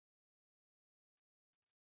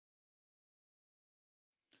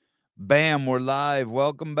Bam, we're live.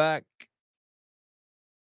 Welcome back.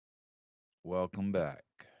 Welcome back.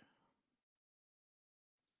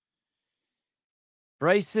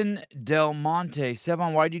 Bryson Del Monte.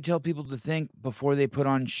 Sevon, why do you tell people to think before they put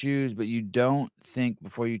on shoes, but you don't think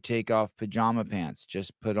before you take off pajama pants?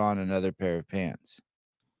 Just put on another pair of pants.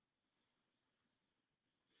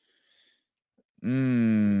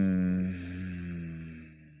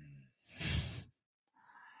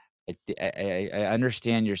 I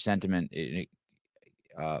understand your sentiment.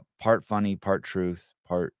 Part funny, part truth,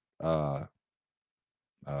 part what's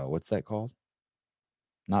that called?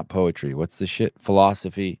 Not poetry. What's the shit?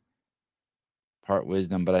 Philosophy, part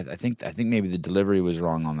wisdom. But I think maybe the delivery was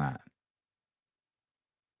wrong on that.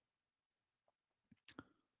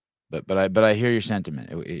 But I hear your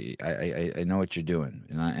sentiment. I know what you're doing,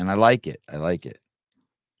 and I like it. I like it.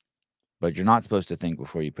 But you're not supposed to think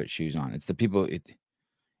before you put shoes on. It's the people.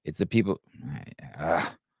 It's the people.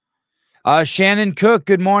 Shannon Cook.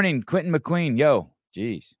 Good morning, Quentin McQueen. Yo,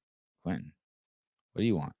 jeez, Quentin, what do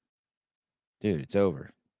you want, dude? It's over.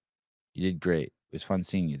 You did great. It was fun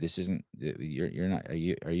seeing you. This isn't. You're not. Are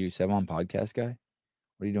you Sevon podcast guy?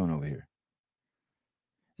 What are you doing over here?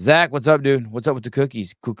 Zach, what's up, dude? What's up with the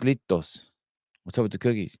cookies? Cuclitos. What's up with the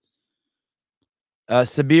cookies?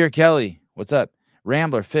 Sabir Kelly, what's up?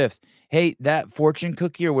 Rambler, fifth. Hey, that fortune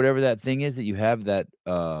cookie or whatever that thing is that you have, that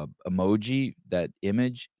emoji, that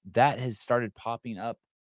image, that has started popping up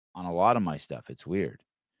on a lot of my stuff. It's weird.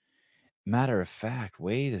 Matter of fact,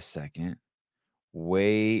 wait a second.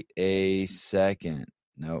 Wait a second.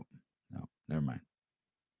 Nope. No, never mind.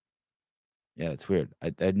 Yeah, it's weird.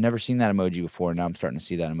 I'd never seen that emoji before. Now I'm starting to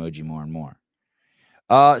see that emoji more and more.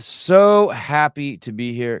 So happy to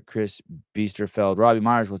be here. Chris Biesterfeld. Robbie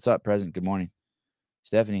Myers, what's up, present? Good morning.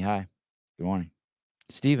 Stephanie, hi. Good morning.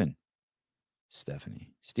 Steven. Stephanie.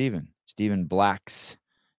 Steven Blacks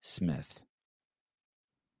Smith.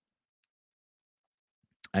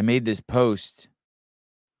 I made this post.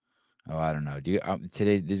 Oh, I don't know.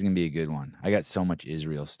 Today, this is going to be a good one. I got so much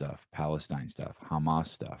Israel stuff, Palestine stuff, Hamas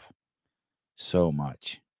stuff. So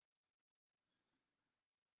much.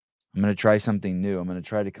 I'm going to try something new. I'm going to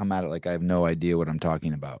try to come at it like I have no idea what I'm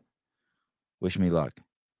talking about. Wish me luck.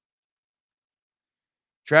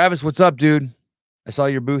 Travis, what's up, dude? I saw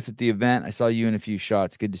your booth at the event. I saw you in a few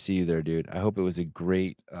shots. Good to see you there, dude. I hope it was a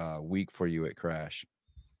great week for you at Crash.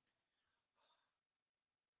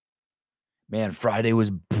 Man, Friday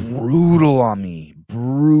was brutal on me.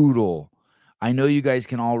 Brutal. I know you guys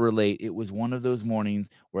can all relate. It was one of those mornings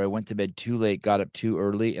where I went to bed too late, got up too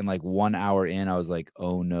early, and like 1 hour in, I was like,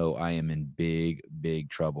 oh no, I am in big,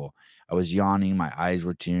 big trouble. I was yawning. My eyes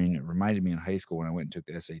were tearing. It reminded me in high school when I went and took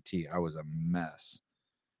the SAT. I was a mess.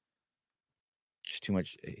 Just too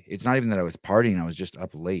much. It's not even that I was partying. I was just up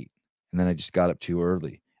late, and then I just got up too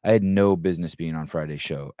early. I had no business being on Friday's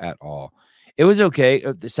show at all. It was okay.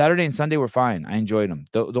 The Saturday and Sunday were fine. I enjoyed them.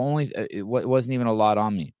 The only it wasn't even a lot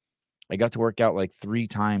on me. I got to work out like 3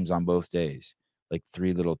 times on both days, like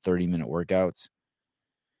 3 little 30-minute workouts.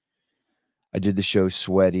 I did the show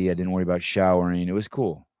sweaty. I didn't worry about showering. It was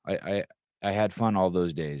cool. I had fun all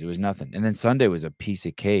those days. It was nothing. And then Sunday was a piece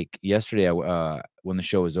of cake. Yesterday, when the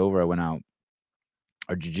show was over, I went out.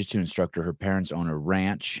 Our jiu-jitsu instructor, her parents own a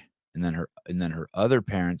ranch, and then her other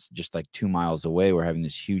parents, just like 2 miles away, were having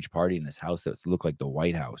this huge party in this house that looked like the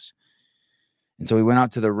White House. And so we went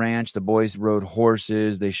out to the ranch. The boys rode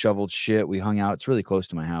horses. They shoveled shit. We hung out. It's really close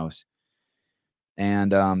to my house.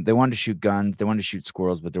 And they wanted to shoot guns. They wanted to shoot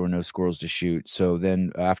squirrels, but there were no squirrels to shoot. So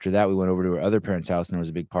then after that, we went over to our other parents' house, and there was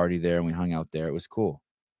a big party there, and we hung out there. It was cool.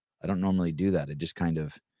 I don't normally do that. I just kind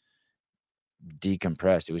of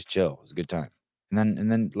decompressed. It was chill. It was a good time.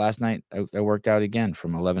 And then last night I worked out again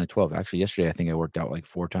from 11 to 12. Actually, yesterday I think I worked out like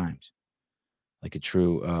 4 times, like a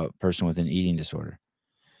true person with an eating disorder.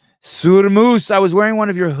 Surmoose, I was wearing one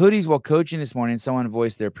of your hoodies while coaching this morning. Someone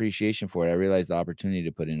voiced their appreciation for it. I realized the opportunity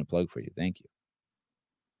to put in a plug for you. Thank you.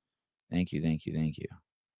 Thank you. Thank you. Thank you.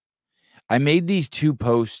 I made these 2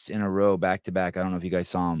 posts in a row back to back. I don't know if you guys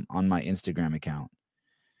saw them on my Instagram account.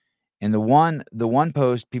 And the one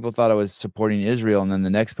post, people thought I was supporting Israel, and then the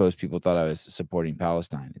next post, people thought I was supporting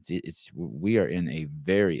Palestine. We are in a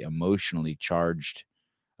very emotionally charged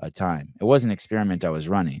time. It was an experiment I was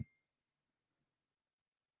running.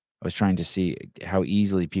 I was trying to see how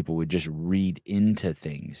easily people would just read into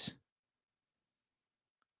things.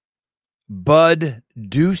 Bud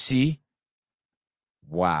Ducey.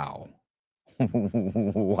 Wow.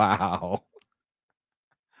 Wow.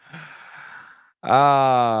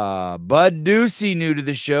 Bud Ducey, new to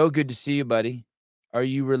the show. Good to see you, buddy. Are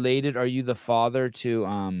you related? Are you the father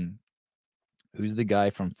to who's the guy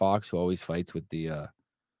from Fox who always fights with the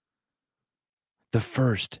The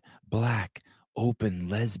first black open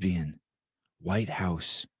lesbian White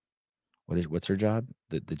House. What's her job?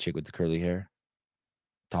 The chick with the curly hair?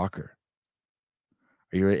 Talker.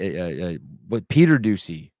 Are you what Peter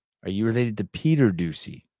Ducey? Are you related to Peter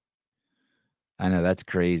Ducey? I know that's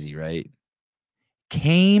crazy, right?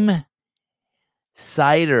 Came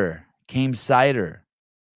cider. Came cider.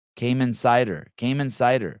 Cayman cider. Cayman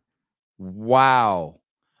cider. Wow.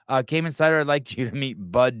 Cayman cider, I'd like you to meet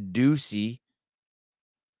Bud Ducey.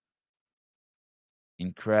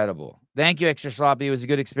 Incredible. Thank you, Extra Sloppy. It was a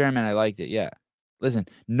good experiment. I liked it. Yeah. Listen,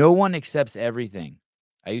 no one accepts everything.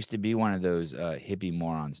 I used to be one of those hippie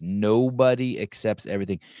morons. Nobody accepts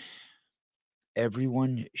everything.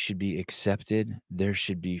 Everyone should be accepted. There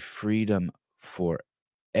should be freedom for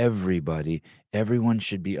everybody. Everyone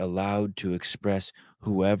should be allowed to express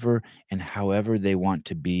whoever and however they want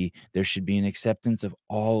to be. There should be an acceptance of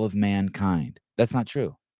all of mankind. That's not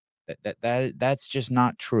true. That's just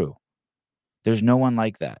not true. There's no one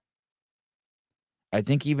like that. I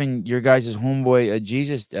think even your guys' homeboy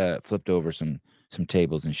Jesus flipped over some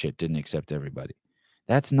tables and shit, didn't accept everybody.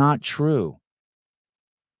 That's not true.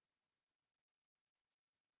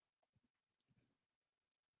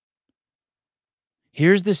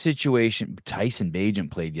 Here's the situation. Tyson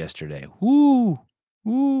Bagent played yesterday. Woo!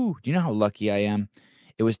 Woo! Do you know how lucky I am?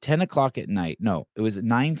 It was 10 o'clock at night. No, it was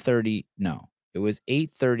 9:30. No, it was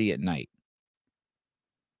 8:30 at night.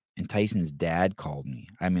 And Tyson's dad called me.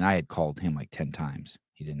 I mean, I had called him like 10 times.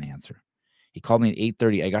 He didn't answer. He called me at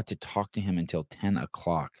 8:30. I got to talk to him until 10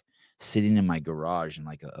 o'clock, sitting in my garage in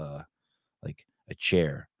like a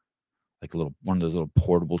chair, like one of those little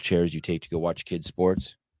portable chairs you take to go watch kids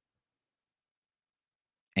sports.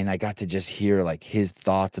 And I got to just hear like his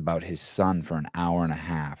thoughts about his son for an hour and a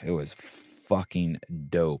half. It was fucking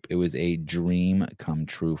dope. It was a dream come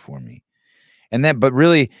true for me. But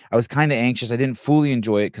really, I was kind of anxious. I didn't fully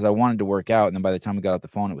enjoy it because I wanted to work out. And then by the time we got off the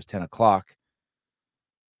phone, it was 10 o'clock.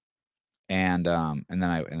 And then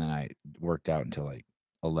I worked out until like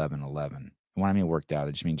 11. When I mean worked out,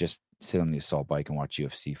 I just mean just sit on the assault bike and watch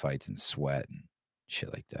UFC fights and sweat and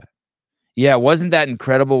shit like that. Yeah, wasn't that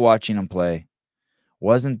incredible watching him play?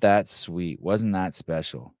 Wasn't that sweet? Wasn't that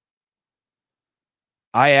special?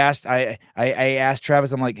 I asked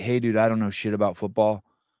Travis, I'm like, hey dude, I don't know shit about football,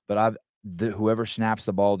 but whoever snaps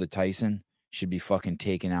the ball to Tyson should be fucking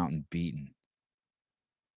taken out and beaten.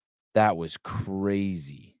 That was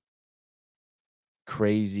crazy.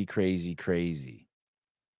 Crazy.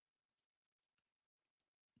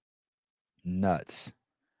 Nuts.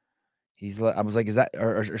 I was like, is that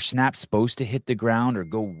are snaps supposed to hit the ground or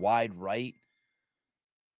go wide right?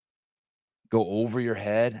 Go over your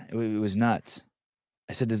head? It was nuts.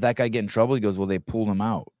 I said, does that guy get in trouble? He goes, well, they pulled him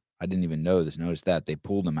out. I didn't even notice that. They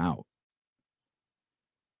pulled him out.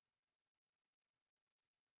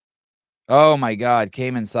 Oh my God,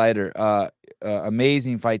 Cayman Cider.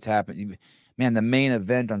 Amazing fights happened. Man, the main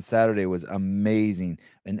event on Saturday was amazing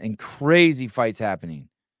and crazy fights happening.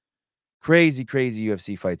 Crazy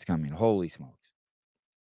UFC fights coming. Holy smokes.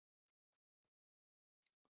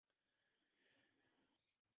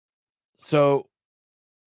 So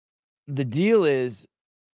the deal is,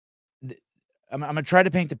 I'm gonna try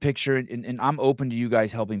to paint the picture, and I'm open to you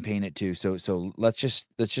guys helping paint it too. So let's just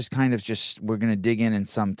kind of we're gonna dig in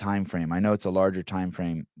some time frame. I know it's a larger time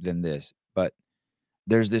frame than this, but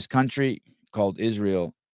there's this country called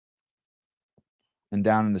Israel, and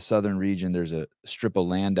down in the southern region, there's a strip of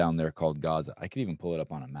land down there called Gaza. I could even pull it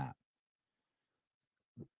up on a map.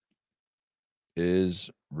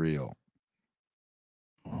 Israel.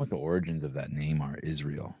 What the origins of that name are.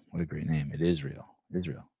 Israel. What a great name. It is Israel.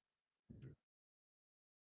 Israel.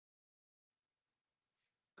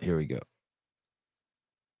 Here we go.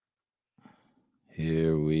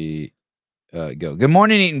 Here we go. Good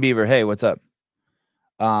morning, Eaton Beaver. Hey, what's up?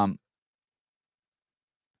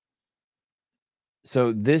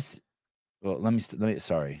 So this, well, let me,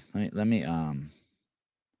 can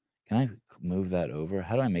I move that over?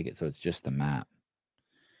 How do I make it so it's just the map?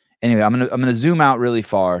 Anyway, I'm gonna zoom out really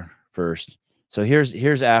far first. So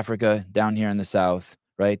here's Africa down here in the south,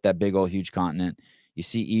 right? That big old huge continent. You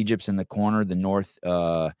see Egypt's in the corner, the north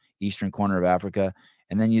eastern corner of Africa,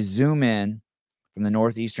 and then you zoom in from the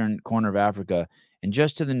northeastern corner of Africa, and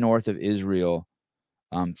just to the north of Israel,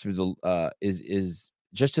 through the is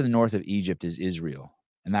just to the north of Egypt is Israel,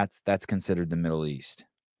 and that's considered the Middle East.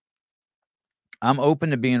 I'm open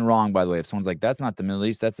to being wrong, by the way. If someone's like, that's not the Middle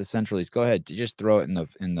East, that's the Central East, go ahead. Just throw it throw it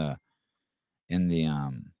in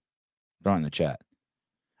the chat.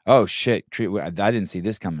 Oh shit. I didn't see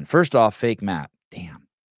this coming. First off, fake map. Damn.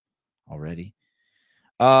 Already.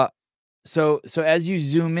 So as you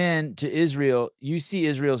zoom in to Israel, you see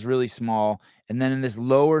Israel's really small, and then in this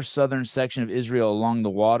lower southern section of Israel along the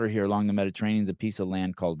water here, along the Mediterranean, is a piece of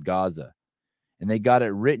land called Gaza, and they got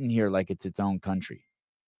it written here like it's its own country.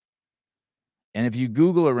 And if you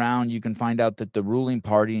Google around, you can find out that the ruling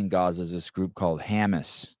party in Gaza is this group called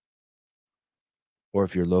Hamas, or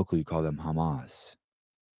if you're local, you call them Hamas.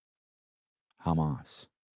 Hamas.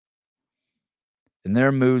 And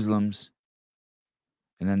they're Muslims,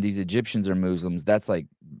 and then these Egyptians are Muslims. That's like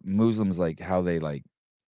Muslims, like how they like.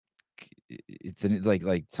 It's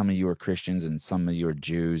like some of you are Christians and some of you are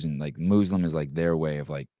Jews, and like Muslim is like their way of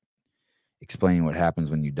like explaining what happens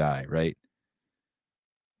when you die, right?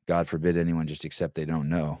 God forbid anyone just accept they don't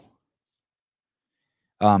know.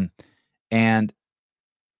 And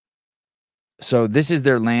so this is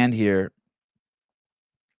their land here,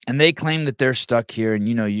 and they claim that they're stuck here. And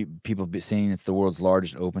you people be saying it's the world's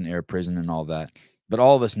largest open air prison and all that. But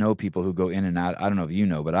all of us know people who go in and out. I don't know if you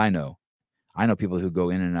know, but I know people who go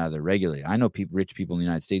in and out of there regularly. I know rich people in the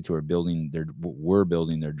United States who are building their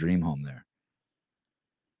dream home there.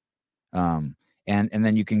 And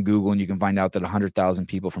then you can Google and you can find out that 100,000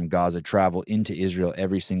 people from Gaza travel into Israel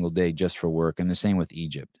every single day just for work, and the same with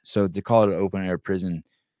Egypt. So to call it an open air prison,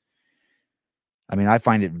 I mean, I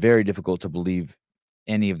find it very difficult to believe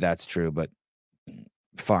any of that's true, but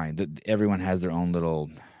fine. Everyone has their own little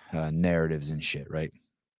narratives and shit, right?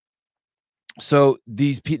 So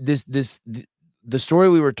the story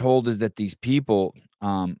we were told is that these people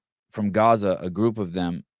from Gaza, a group of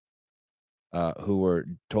them who were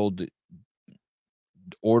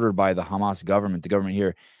ordered by the Hamas government, the government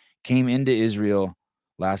here, came into Israel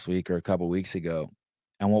last week or a couple weeks ago.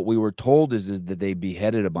 And what we were told is that they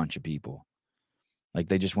beheaded a bunch of people. Like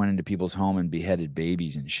they just went into people's home and beheaded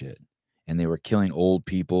babies and shit. And they were killing old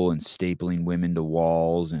people and stapling women to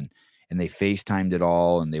walls, and they FaceTimed it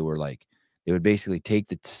all. And they would basically take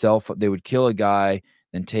the cell phone. They would kill a guy,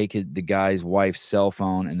 then take the guy's wife's cell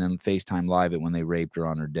phone and then FaceTime live it when they raped her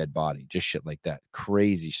on her dead body. Just shit like that.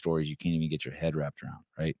 Crazy stories you can't even get your head wrapped around,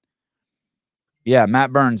 right? Yeah,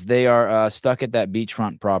 Matt Burns, they are stuck at that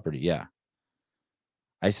beachfront property. Yeah.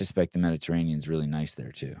 I suspect the Mediterranean's really nice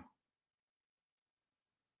there too.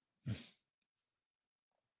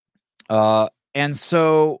 And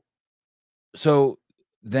so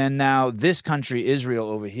then now this country, Israel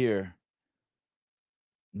over here,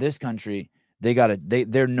 this country,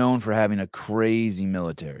 they're known for having a crazy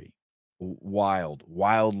military,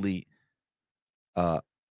 wildly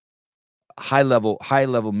high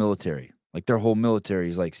level military. Like their whole military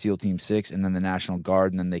is like SEAL Team 6 and then the National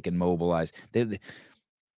Guard, and then they can mobilize.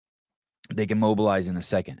 They can mobilize in a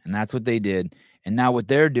second. And that's what they did. And now what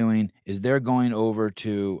they're doing is they're going over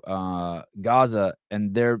to Gaza,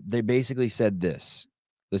 and they basically said this.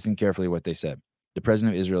 Listen carefully what they said. The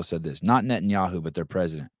president of Israel said this, not Netanyahu, but their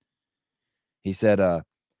president. He said,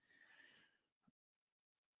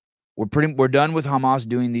 we're done with Hamas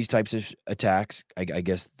doing these types of attacks. I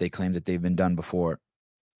guess they claim that they've been done before.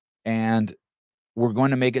 And we're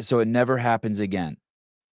going to make it so it never happens again.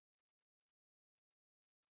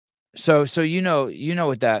 So you know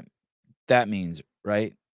what that means,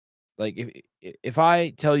 right? Like if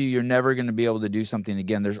I tell you you're never going to be able to do something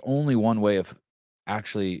again, there's only one way of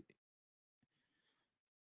actually.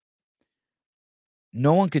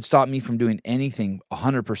 No one could stop me from doing anything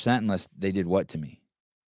 100% unless they did what to me?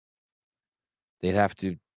 They'd have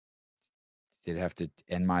to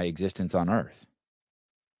end my existence on earth.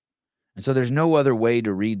 And so there's no other way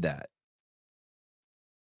to read that.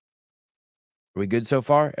 Are we good so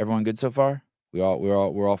far? Everyone good so far? We're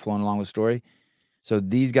all flowing along with the story. So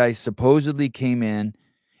these guys supposedly came in,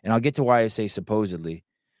 and I'll get to why I say supposedly.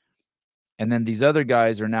 And then these other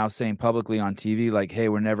guys are now saying publicly on TV, like, hey,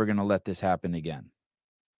 we're never going to let this happen again.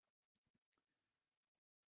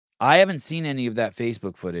 I haven't seen any of that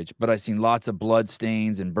Facebook footage, but I've seen lots of blood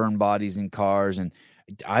stains and burned bodies in cars, and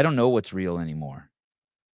I don't know what's real anymore.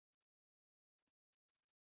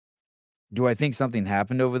 Do I think something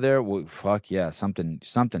happened over there? Well, fuck yeah, something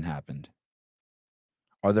happened.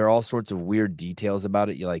 Are there all sorts of weird details about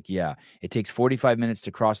it? You're like, yeah, it takes 45 minutes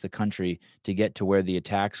to cross the country to get to where the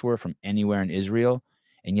attacks were from anywhere in Israel,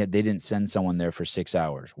 and yet they didn't send someone there for 6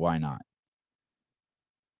 hours. Why not?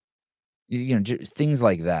 Things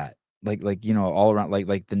like that. Like all around like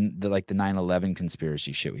the 9/11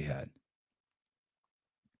 conspiracy shit we had.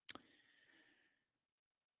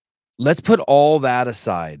 Let's put all that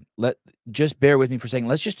aside. Just bear with me for a second.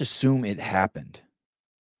 Let's just assume it happened.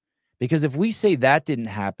 Because if we say that didn't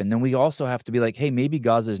happen, then we also have to be like, hey, maybe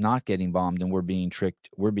Gaza is not getting bombed and we're being tricked.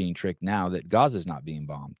 We're being tricked now that Gaza is not being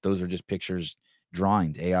bombed. Those are just pictures,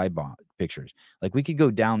 drawings, AI pictures. Like we could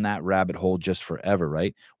go down that rabbit hole just forever,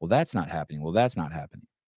 right? Well, that's not happening. Well, that's not happening.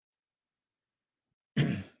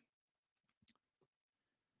 And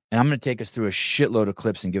I'm going to take us through a shitload of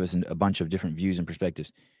clips and give us a bunch of different views and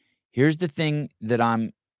perspectives. Here's the thing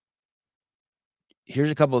that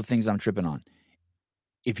here's a couple of things I'm tripping on.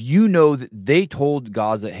 If you know that they told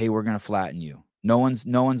Gaza, hey, we're going to flatten you.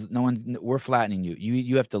 We're flattening you.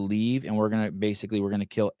 You have to leave, and we're going to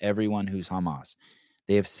kill everyone who's Hamas.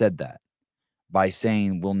 They have said that by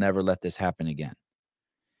saying we'll never let this happen again.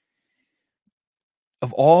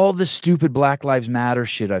 Of all the stupid Black Lives Matter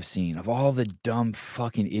shit I've seen, of all the dumb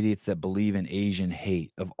fucking idiots that believe in Asian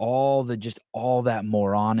hate, of all that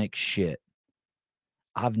moronic shit,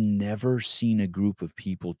 I've never seen a group of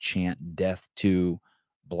people chant death to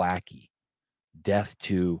Blackie, death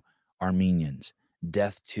to Armenians,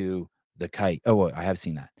 death to the kite. Oh, I have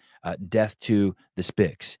seen that. Death to the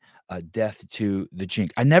Spics, death to the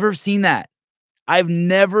Chink. I never seen that. I've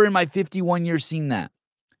never in my 51 years seen that.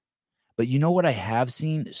 But you know what I have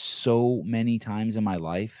seen so many times in my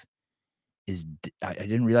life is, I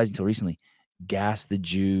didn't realize until recently, gas the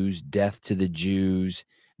Jews, death to the Jews,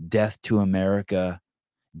 death to America,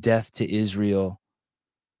 death to Israel.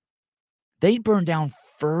 They burned down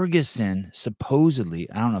Ferguson,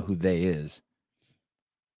 supposedly. I don't know who they is.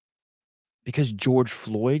 Because George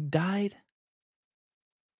Floyd died?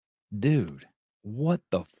 Dude, what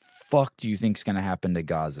the fuck do you think is going to happen to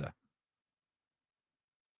Gaza?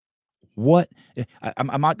 What?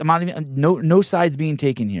 I'm not even, no sides being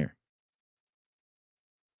taken here.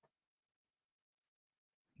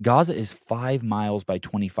 Gaza is 5 miles by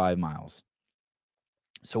 25 miles.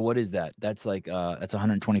 So what is that? That's like, that's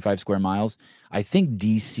 125 square miles. I think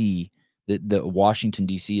DC, the Washington,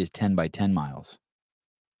 DC is 10 by 10 miles.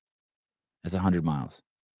 That's 100 miles.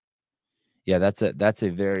 Yeah, that's a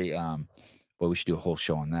very, well, we should do a whole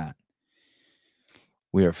show on that.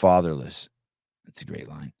 We are fatherless. That's a great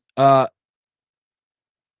line.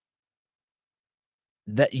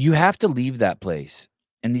 That you have to leave that place.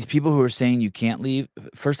 And these people who are saying you can't leave,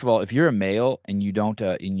 first of all, if you're a male and you don't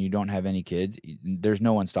have any kids, there's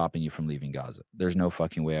no one stopping you from leaving Gaza. There's no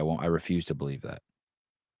fucking way. I refuse to believe that.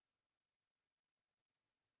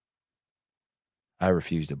 I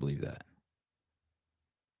refuse to believe that.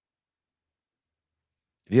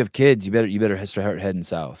 If you have kids, you better start heading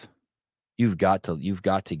south. You've got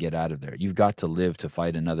to get out of there. You've got to live to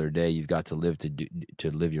fight another day. You've got to live to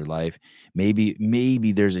live your life.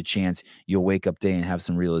 Maybe there's a chance you'll wake up day and have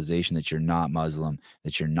some realization that you're not Muslim,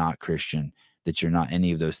 that you're not Christian, that you're not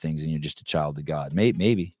any of those things, and you're just a child of God.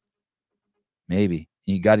 Maybe.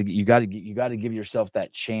 You got to give yourself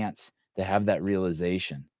that chance to have that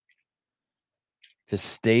realization. To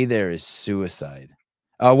stay there is suicide.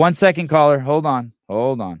 1 second, caller. Hold on.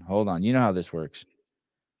 You know how this works.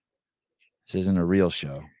 This isn't a real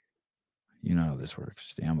show. You know how this works.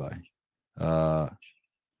 Stand by.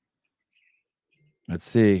 Let's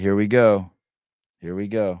see. Here we go.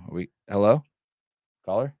 Hello?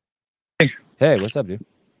 Caller? Hey, what's up, dude?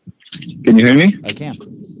 Can you hear me? I can.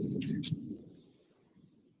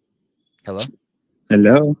 Hello?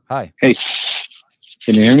 Hello. Hi. Hey.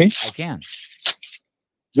 Can you hear me? I can.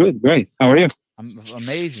 Good. Great. How are you? I'm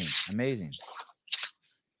amazing.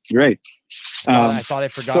 Great. I thought I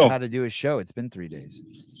forgot how to do a show. It's been 3 days.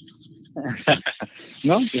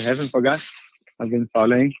 No, you haven't forgot. I've been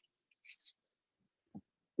following.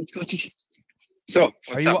 Let's go. So,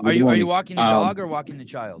 are you walking the dog or walking the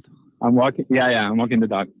child? I'm walking. Yeah, I'm walking the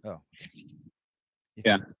dog. Oh.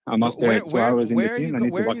 Yeah, I'm up there 2 hours in between.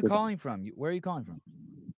 Where are you calling from? Where are you calling from?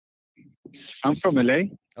 I'm from LA.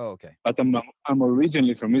 Oh, okay. But I'm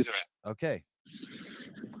originally from Israel. Okay.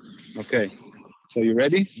 So you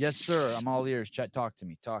ready? Yes, sir. I'm all ears. Talk to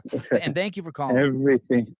me. And thank you for calling.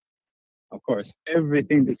 Everything. Of course,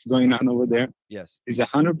 everything that's going on over there. Yes. Is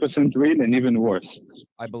 100% real and even worse.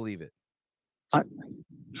 I believe it.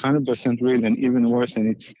 100% real and even worse,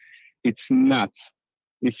 and it's nuts.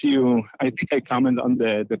 I think I comment on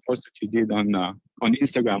the post that you did on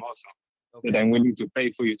Instagram also. Okay. That I'm willing to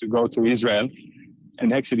pay for you to go to Israel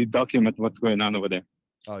and actually document what's going on over there.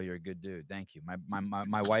 Oh, you're a good dude. Thank you.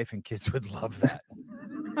 My wife and kids would love that.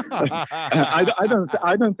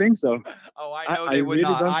 I don't think so. Oh, I know they would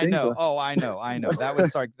really not. I know. So. Oh, I know. That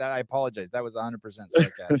was I apologize. That was 100%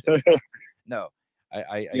 sarcastic. No,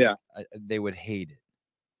 they would hate it.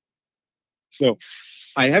 So,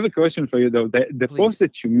 I have a question for you though. The post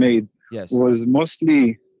that you made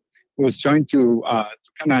was trying to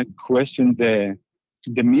kind of question the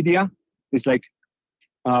media. It's like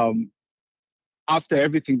after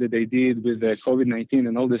everything that they did with the COVID-19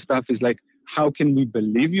 and all this stuff, is like, how can we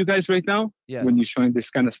believe you guys right now Yes. when you're showing this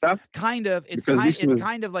kind of stuff? Kind of. It's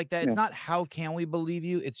kind of like that. It's not how can we believe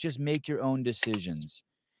you. It's just make your own decisions.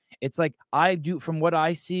 It's like I do, from what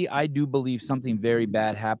I see, I do believe something very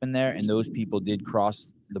bad happened there, and those people did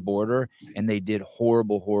cross the border and they did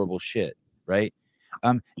horrible, horrible shit, right?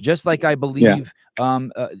 Just like I believe, I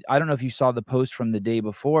don't know if you saw the post from the day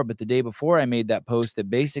before, but the day before I made that post that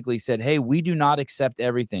basically said, hey, we do not accept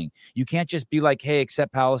everything. You can't just be like, hey,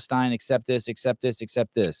 accept Palestine, accept this, accept this,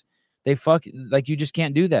 accept this. Like, you just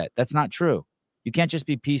can't do that. That's not true. You can't just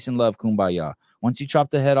be peace and love, kumbaya. Once you chop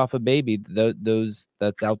the head off a baby,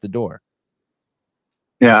 that's out the door.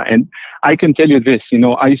 Yeah, and I can tell you this,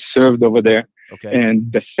 I served over there. Okay. And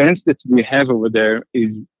the fence that we have over there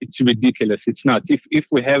it's ridiculous. It's not. If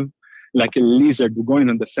we have like a lizard going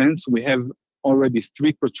on the fence, we have already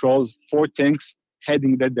 3 patrols, 4 tanks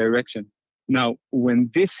heading that direction. Now, when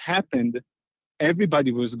this happened,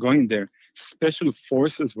 everybody was going there. Special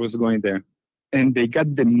forces was going there. And they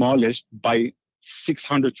got demolished by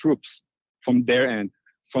 600 troops from their end,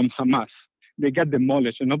 from Hamas. They got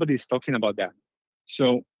demolished, and nobody's talking about that.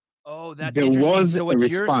 So that's there interesting. was So a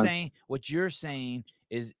response. what you're saying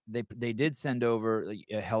is they did send over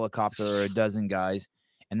a helicopter or a dozen guys,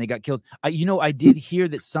 and they got killed. I did hear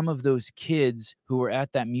that some of those kids who were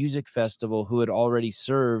at that music festival who had already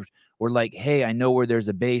served were like, hey, I know where there's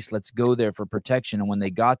a base. Let's go there for protection. And when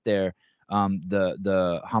they got there,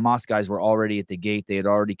 the Hamas guys were already at the gate. They had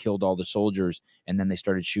already killed all the soldiers, and then they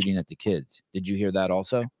started shooting at the kids. Did you hear that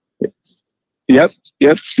also? Yep.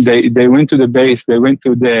 They went to the base. They went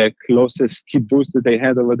to the closest kibbutz that they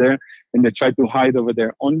had over there, and they tried to hide over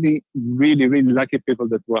there. Only really, really lucky people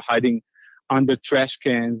that were hiding under trash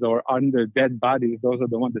cans or under dead bodies, those are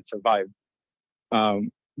the ones that survived.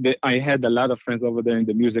 I had a lot of friends over there in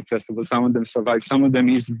the music festival. Some of them survived. Some of them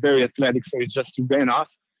is very athletic, so it's just ran off.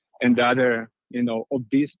 And the other,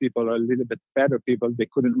 obese people or a little bit fatter people, they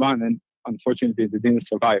couldn't run, and unfortunately, they didn't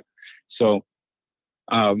survive. So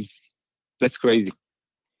that's crazy.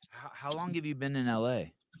 How long have you been in LA?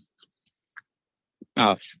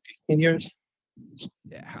 15 years.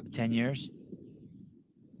 Yeah, 10 years?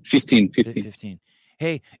 15.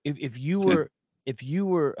 Hey, if you were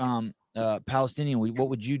Palestinian, what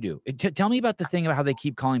would you do? Tell me about the thing about how they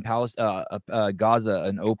keep calling Gaza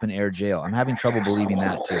an open air jail. I'm having trouble believing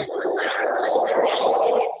that too.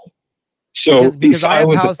 So because I have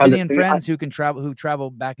Palestinian friends who travel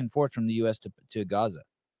back and forth from the U.S. to Gaza.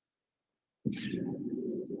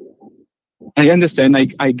 I understand.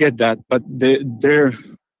 I get that, but they're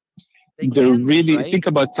really right? Think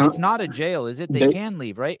about it's not a jail, is it? They can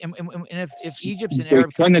leave, right? And if Egypt's an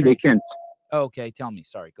Arab country, they can't. Oh, okay, tell me.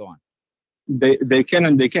 Sorry, go on. They can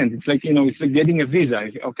and they can't. It's like it's like getting a visa.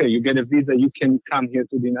 Okay, you get a visa, you can come here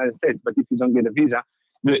to the United States. But if you don't get a visa,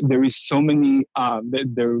 there is so many.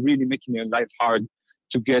 They're really making your life hard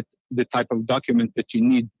to get the type of document that you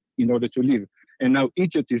need in order to live. And now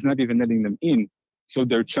Egypt is not even letting them in. So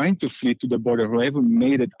they're trying to flee to the border. Whoever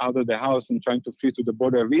made it out of the house and trying to flee to the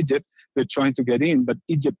border of Egypt, they're trying to get in, but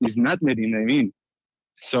Egypt is not letting them in.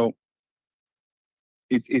 So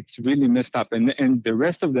it's really messed up. And the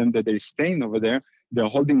rest of them that they're staying over there, they're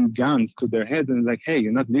holding guns to their head and like, hey,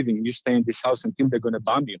 you're not leaving. You stay in this house until they're going to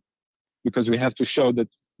bomb you, because we have to show that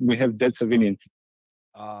we have dead civilians.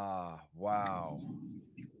 Wow.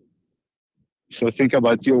 So think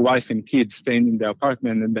about your wife and kids staying in the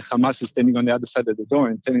apartment, and the Hamas is standing on the other side of the door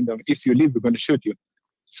and telling them, if you leave, we're going to shoot you.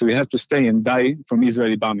 So we have to stay and die from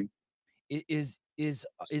Israeli bombing. Is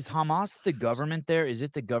Hamas the government there? Is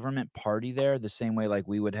it the government party there, the same way like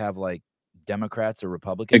we would have like Democrats or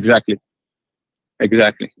Republicans? Exactly.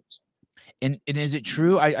 And is it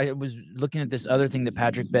true? I was looking at this other thing that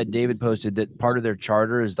Patrick Bet-David posted, that part of their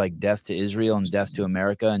charter is like death to Israel and death to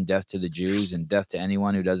America and death to the Jews and death to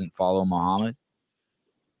anyone who doesn't follow Muhammad.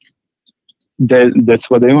 That's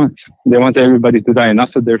what they want. They want everybody to die, and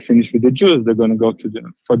after they're finished with the Jews, they're going to go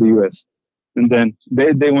for the U.S. And then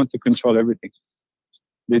they want to control everything.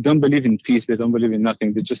 They don't believe in peace. They don't believe in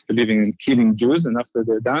nothing. They're just believing in killing Jews, and after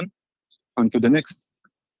they're done, on to the next.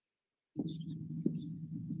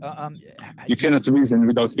 You cannot reason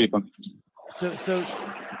with those people. So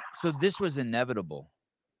this was inevitable.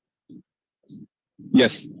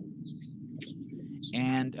 Yes.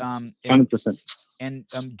 And 100%. And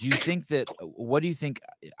do you think that? What do you think?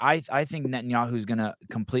 I think Netanyahu is going to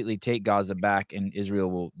completely take Gaza back, and Israel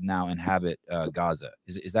will now inhabit Gaza.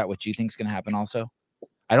 Is that what you think is going to happen? Also,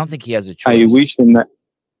 I don't think he has a choice.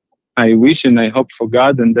 I wish and I hope for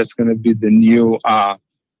God, and that's going to be the new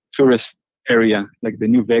tourist area, like the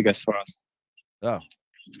new Vegas for us. Oh,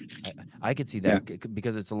 I could see that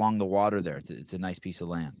because it's along the water there. It's a nice piece of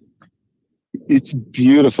land. It's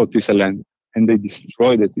beautiful piece of land, and they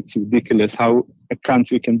destroyed it. It's ridiculous how a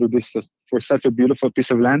country can do this for such a beautiful piece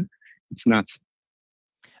of land. It's nuts.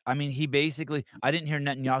 I mean, he basically, I didn't hear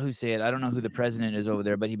Netanyahu say it. I don't know who the president is over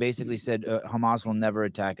there, but he basically said Hamas will never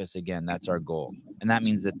attack us again. That's our goal. And that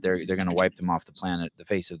means that they're going to wipe them off the planet, the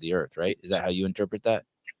face of the earth, right? Is that how you interpret that?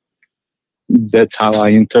 That's how I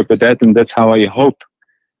interpret that, and that's how I hope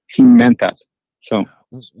he meant that. So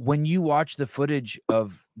when you watch the footage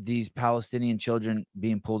of these Palestinian children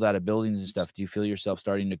being pulled out of buildings and stuff, do you feel yourself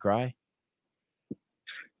starting to cry?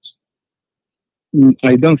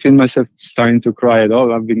 I don't feel myself starting to cry at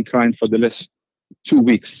all. I've been crying for the last 2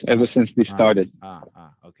 weeks, ever since this started.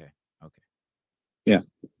 Okay. Yeah.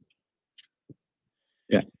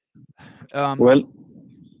 Well,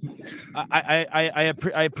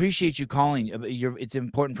 I appreciate you calling. It's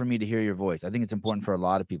important for me to hear your voice. I think it's important for a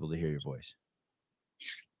lot of people to hear your voice.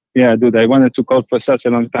 Yeah, dude, I wanted to call for such a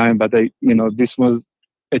long time, but this was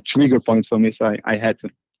a trigger point for me, so I had to.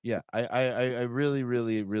 Yeah, I really,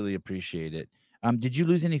 really, really appreciate it. Did you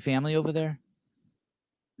lose any family over there?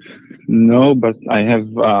 No, but I have,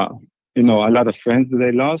 a lot of friends that I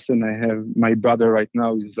lost, and I have my brother right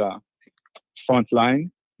now is front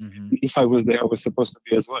line. Mm-hmm. If I was there, I was supposed to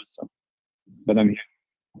be as well. So, but I'm here.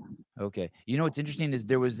 Okay. You know what's interesting is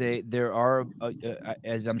there are,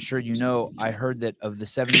 as I'm sure you know, I heard that of the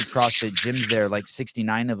 70 CrossFit gyms there, like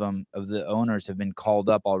 69 of them of the owners have been called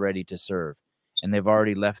up already to serve, and they've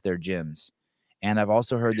already left their gyms. And I've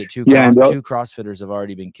also heard that two CrossFitters have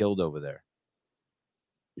already been killed over there.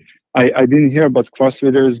 I didn't hear about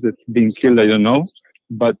CrossFitters that being killed. I don't know,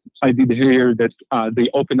 but I did hear that they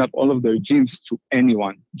open up all of their gyms to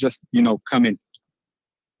anyone. Just come in.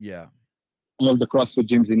 Yeah. All the CrossFit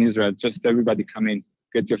gyms in Israel, just everybody come in,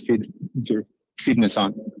 get your fitness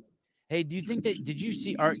on. Hey, do you think that? Did you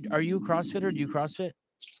see? Are you a CrossFitter? Do you CrossFit?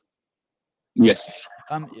 Yes.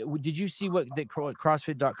 Did you see what that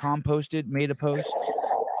CrossFit.com made a post?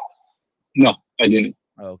 No, I didn't.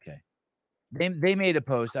 Okay. They made a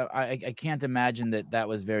post. I can't imagine that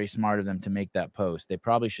was very smart of them to make that post. They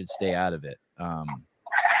probably should stay out of it.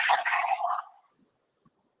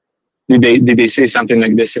 Did they say something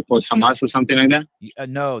like they support Hamas or something like that?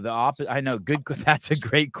 No, the opposite. I know. Good. That's a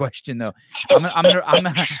great question, though.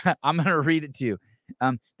 I'm gonna read it to you.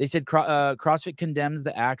 They said CrossFit condemns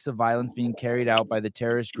the acts of violence being carried out by the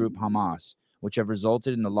terrorist group Hamas, which have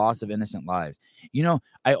resulted in the loss of innocent lives.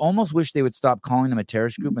 I almost wish they would stop calling them a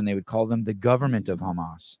terrorist group and they would call them the government of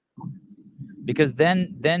Hamas, because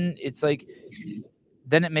then it's like,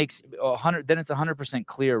 then it makes 100. Then it's 100%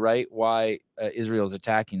 clear, right, why Israel is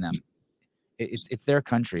attacking them. It's their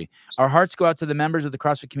country. Our hearts go out to the members of the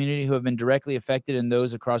CrossFit community who have been directly affected and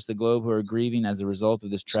those across the globe who are grieving as a result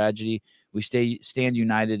of this tragedy. We stand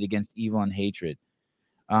united against evil and hatred.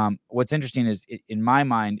 What's interesting is, in my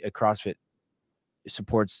mind, CrossFit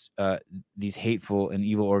supports these hateful and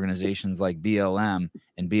evil organizations like BLM,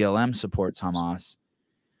 and BLM supports Hamas.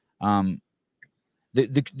 I'll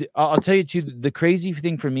tell you too, the crazy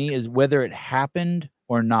thing for me is whether it happened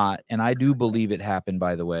or not, and I do believe it happened,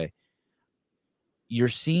 by the way. You're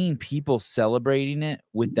seeing people celebrating it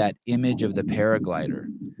with that image of the paraglider.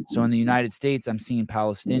 So in the United States, I'm seeing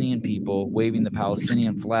Palestinian people waving the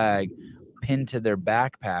Palestinian flag, pinned to their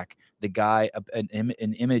backpack, the guy, an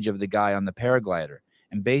image of the guy on the paraglider.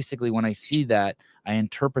 And basically, when I see that, I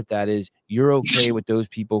interpret that as you're okay with those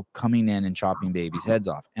people coming in and chopping babies' heads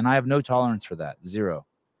off. And I have no tolerance for that. Zero.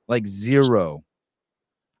 Like zero.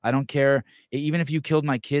 I don't care. Even if you killed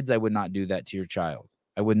my kids, I would not do that to your child.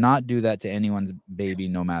 I would not do that to anyone's baby,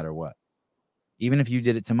 no matter what. Even if you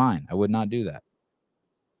did it to mine, I would not do that.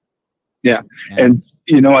 Yeah. And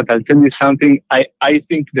you know what? I'll tell you something. I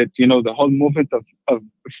think that, the whole movement of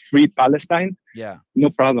free Palestine, yeah, no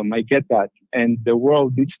problem. I get that. And the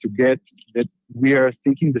world needs to get that we are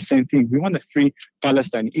thinking the same thing. We want a free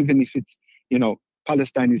Palestine, even if it's,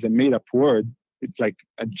 Palestine is a made up word. It's like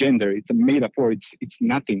a gender. It's a made up word. It's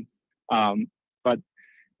nothing. But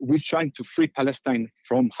we're trying to free Palestine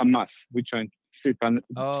from Hamas. We're trying to free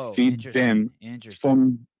them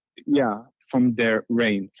from their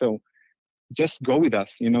reign. So just go with us,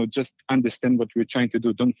 just understand what we're trying to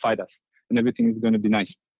do. Don't fight us, and everything is going to be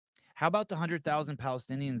nice. How about the 100,000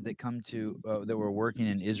 Palestinians that come to that were working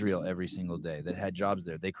in Israel every single day, that had jobs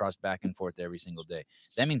there? They crossed back and forth every single day.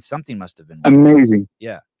 That means something must have been amazing.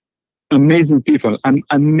 Yeah, amazing people.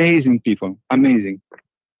 Amazing people. Amazing.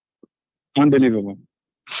 Unbelievable.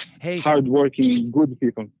 Hey, hardworking, good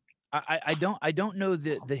people. I don't know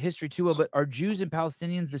the history too well, but are Jews and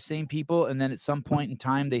Palestinians the same people? And then at some point in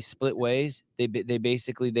time, they split ways. They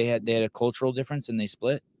basically they had a cultural difference and they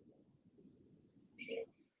split.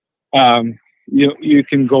 you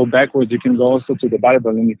can go backwards. You can go also to the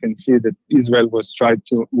Bible, and you can see that Israel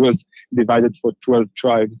was divided for 12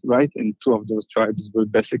 tribes, right? And two of those tribes were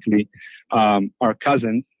basically our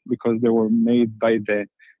cousins, because they were made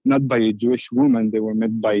not by a Jewish woman, they were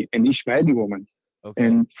made by an Ishmaeli woman. Okay.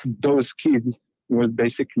 And those kids were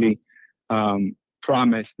basically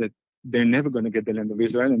promised that they're never going to get the land of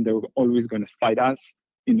Israel, and they were always going to fight us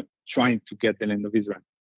in trying to get the land of Israel.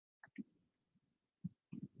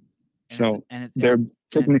 They're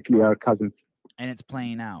technically our cousins. And it's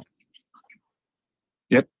playing out.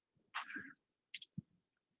 Yep.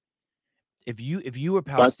 If you were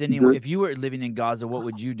Palestinian, if you were living in Gaza, what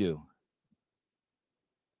would you do?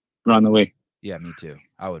 Run away. Yeah, me too.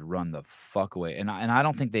 I would run the fuck away, and I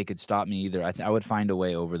don't think they could stop me either. I would find a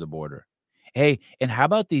way over the border. Hey, and how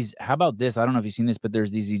about this? I don't know if you've seen this, but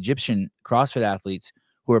there's these Egyptian CrossFit athletes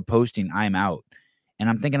who are posting "I'm out," and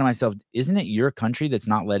I'm thinking to myself, isn't it your country that's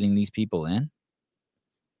not letting these people in?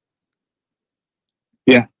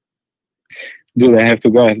 Yeah. Dude, I have to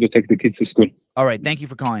go. I have to take the kids to school. All right. Thank you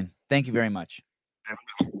for calling. Thank you very much.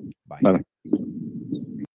 Bye. Bye.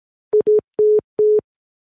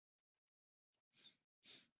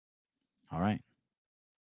 All right.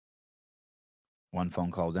 One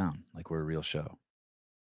phone call down, like we're a real show.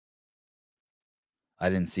 I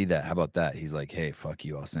didn't see that. How about that? He's like, hey, fuck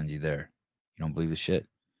you. I'll send you there. You don't believe the shit?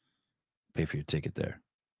 Pay for your ticket there.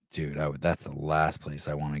 Dude, that's the last place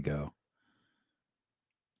I want to go.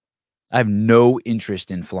 I have no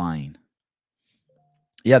interest in flying.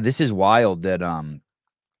 Yeah, this is wild that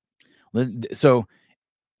so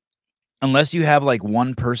unless you have like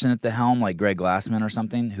one person at the helm, like Greg Glassman or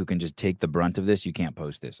something, who can just take the brunt of this, you can't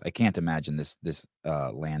post this. I can't imagine this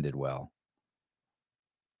landed well.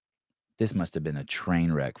 This must have been a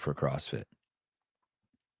train wreck for CrossFit.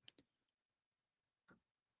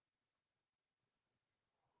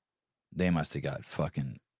 They must have got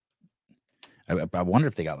fucking... I wonder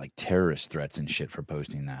if they got like terrorist threats and shit for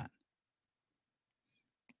posting that.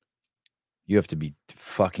 You have to be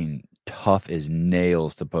fucking tough as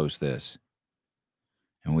nails to post this.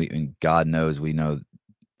 And God knows we know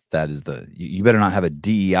that is you better not have a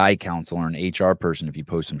DEI counsel or an HR person if you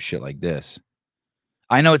post some shit like this.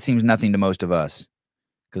 I know it seems nothing to most of us,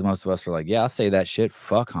 because most of us are like, yeah, I'll say that shit.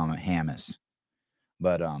 Fuck Hamas.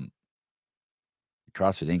 But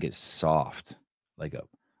CrossFit Inc. is soft, like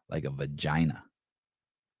a vagina.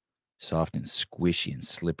 Soft and squishy and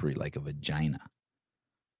slippery like a vagina.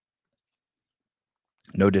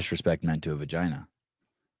 No disrespect meant to a vagina.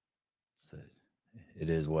 It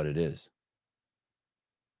is what it is.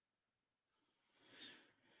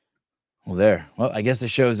 Well, there. Well, I guess the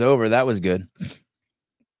show's over. That was good.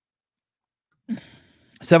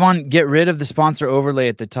 Sevon, get rid of the sponsor overlay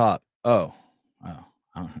at the top. Oh,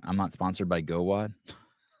 I'm not sponsored by GoWad.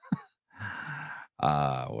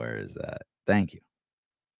 Where is that? Thank you.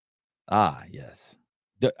 Yes.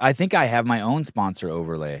 I think I have my own sponsor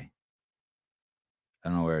overlay. I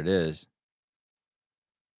don't know where it is.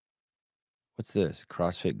 What's this?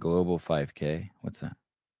 CrossFit Global 5K. What's that?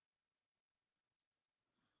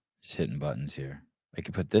 Just hitting buttons here. I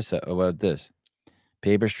could put this up. What about this?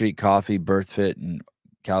 Paper Street Coffee, BirthFit, and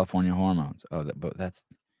California Hormones. Oh, but that's...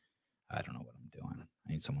 I don't know what I'm doing.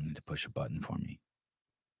 I need someone to push a button for me.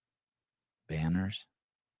 Banners.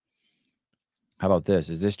 How about this?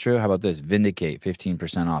 Is this true? How about this? Vindicate,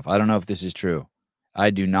 15% off. I don't know if this is true. I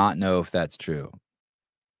do not know if that's true.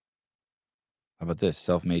 How about this?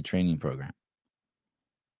 Self-made training program.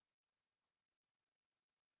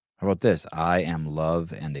 How about this? I am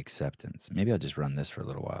love and acceptance. Maybe I'll just run this for a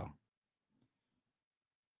little while.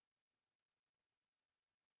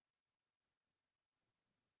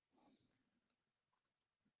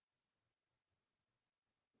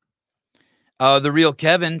 The Real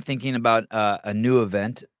Kevin thinking about a new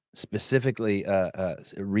event, specifically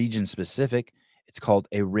region specific. It's called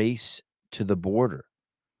A Race to the Border,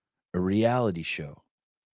 a reality show.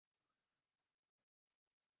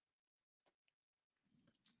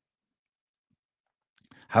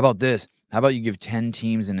 How about this? How about you give 10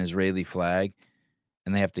 teams an Israeli flag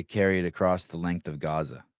and they have to carry it across the length of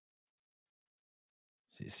Gaza?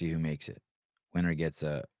 See who makes it. Winner gets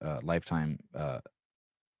a lifetime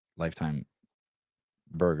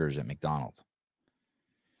burgers at McDonald's.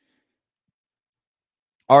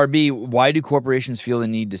 RB, why do corporations feel the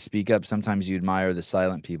need to speak up? Sometimes you admire the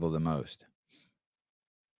silent people the most.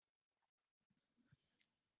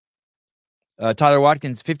 Tyler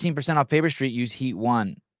Watkins, 15% off Paper Street. Use Heat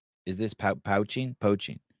 1. Is this poaching?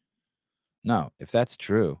 No, if that's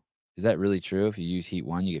true, is that really true? If you use Heat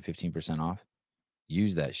 1, you get 15% off?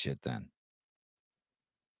 Use that shit then.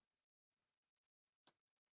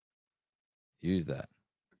 Use that.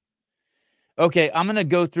 Okay, I'm gonna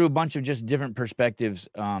go through a bunch of just different perspectives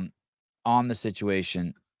on the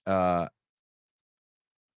situation. And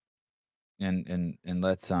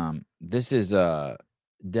let's this is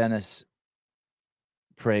Dennis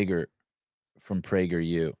Prager from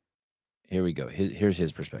PragerU. Here we go. Here's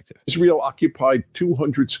his perspective. Israel occupied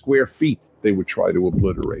 200 square feet. They would try to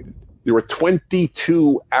obliterate it. There were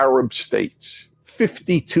 22 Arab states,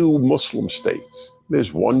 52 Muslim states.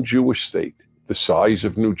 There's one Jewish state, the size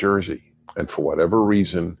of New Jersey. And for whatever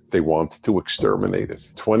reason, they want to exterminate it.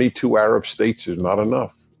 22 Arab states is not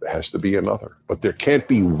enough. There has to be another. But there can't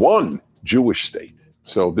be one Jewish state.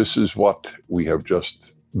 So this is what we have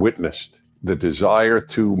just witnessed. The desire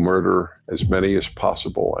to murder as many as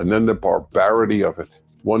possible, and then the barbarity of it.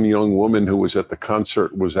 One young woman who was at the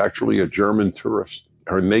concert was actually a German tourist.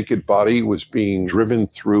 Her naked body was being driven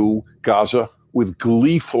through Gaza with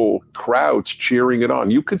gleeful crowds cheering it on.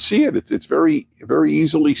 You could see it. It's very, very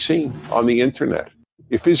easily seen on the internet.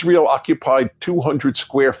 If Israel occupied 200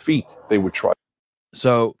 square feet, they would try.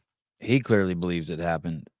 So he clearly believes it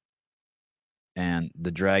happened. And the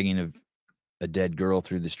dragging of a dead girl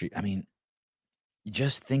through the street. I mean,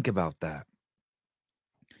 just think about that.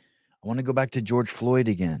 I want to go back to George Floyd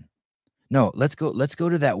again. No, let's go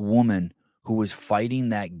to that woman who was fighting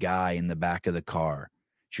that guy in the back of the car.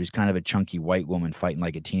 She was kind of a chunky white woman fighting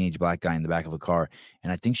like a teenage black guy in the back of a car.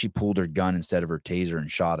 And I think she pulled her gun instead of her taser and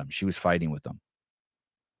shot him. She was fighting with them.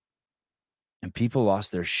 And people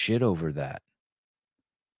lost their shit over that.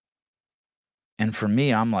 And for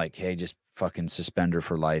me, I'm like, hey, just fucking suspend her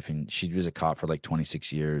for life. And she was a cop for like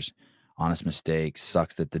 26 years. Honest mistake.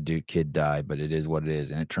 Sucks that the kid died, but it is what it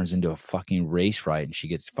is. And it turns into a fucking race riot and she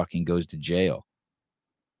goes to jail.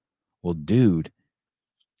 Well, dude,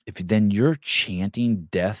 if then you're chanting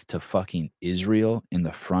death to fucking Israel in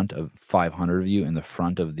the front of 500 of you in the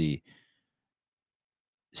front of the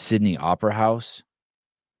Sydney Opera House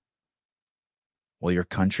while your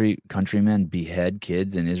countrymen behead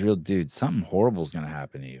kids in Israel, dude, something horrible is going to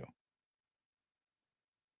happen to you.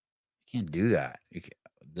 You can't do that.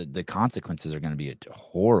 The consequences are going to be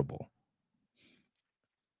horrible.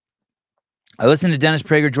 I listened to Dennis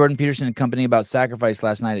Prager, Jordan Peterson, and company about sacrifice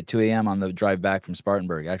last night at 2 a.m. on the drive back from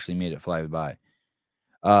Spartanburg. Actually made it fly by.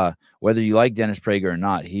 Whether you like Dennis Prager or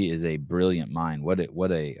not, he is a brilliant mind.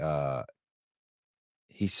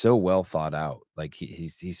 He's so well thought out. Like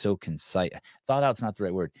he's so concise. Thought out's not the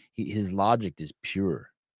right word. His logic is pure.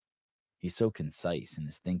 He's so concise in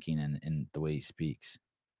his thinking and the way he speaks.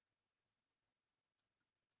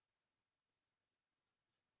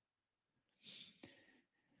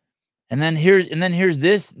 And then here's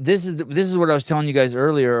this. This is what I was telling you guys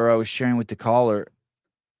earlier, or I was sharing with the caller.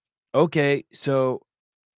 Okay, so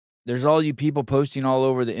there's all you people posting all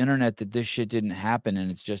over the internet that this shit didn't happen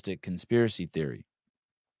and it's just a conspiracy theory.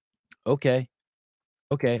 Okay,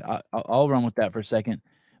 I'll run with that for a second.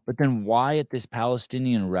 But then why at this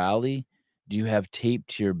Palestinian rally do you have taped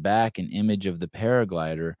to your back an image of the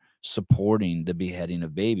paraglider supporting the beheading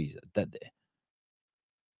of babies?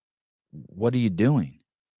 What are you doing?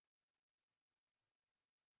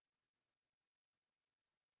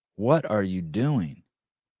 What are you doing?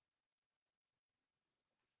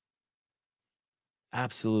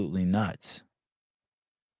 Absolutely nuts.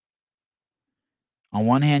 On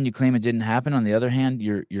one hand, you claim it didn't happen. On the other hand,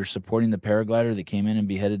 you're supporting the paraglider that came in and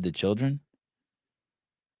beheaded the children.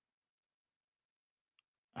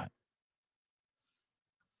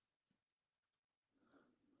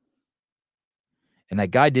 And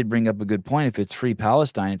that guy did bring up a good point. If it's free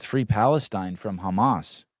Palestine, it's free Palestine from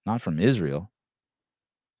Hamas, not from Israel.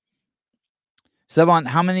 Sevon,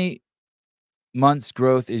 how many months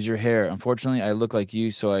growth is your hair? Unfortunately, I look like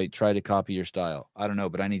you, so I try to copy your style. I don't know,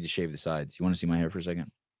 but I need to shave the sides. You want to see my hair for a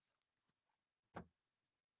second?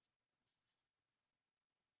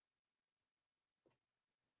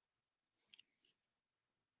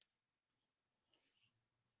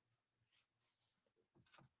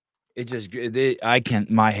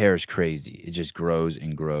 My hair is crazy. It just grows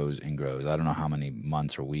and grows and grows. I don't know how many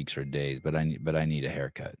months or weeks or days, but I need a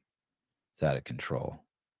haircut. It's out of control.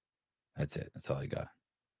 That's it. That's all I got.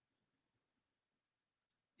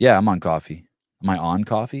 Yeah, I'm on coffee. Am I on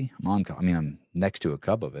coffee? I'm on coffee. I mean, I'm next to a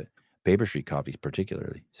cup of it. Paper Street coffees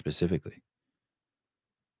specifically.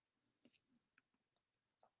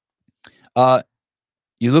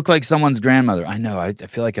 You look like someone's grandmother. I know. I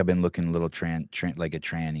feel like I've been looking a little like a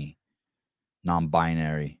tranny,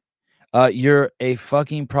 non-binary. You're a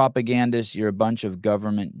fucking propagandist. You're a bunch of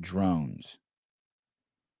government drones.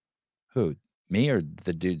 Who? Me or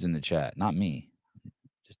the dudes in the chat? Not me.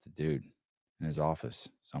 Just the dude in his office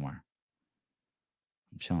somewhere.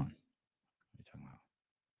 I'm chilling.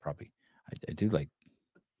 probably I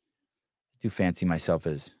do fancy myself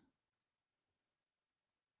as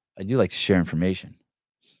I do like to share information.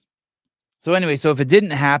 So anyway, so if it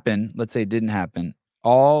didn't happen, let's say it didn't happen,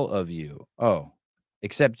 all of you,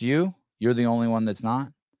 except you're the only one that's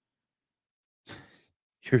not.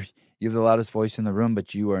 You have the loudest voice in the room,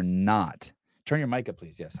 but you are not. Turn your mic up,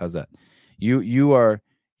 please. Yes, how's that? Are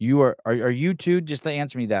you too? Just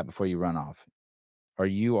answer me that before you run off. Are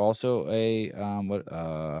you also a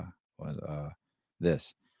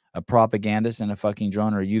a propagandist and a fucking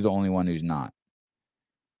drone, or are you the only one who's not?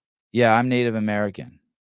 Yeah, I'm Native American.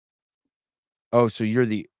 Oh, so you're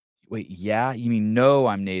the wait, yeah? You mean no,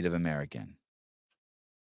 I'm Native American.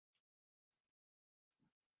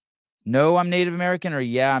 No, I'm Native American, or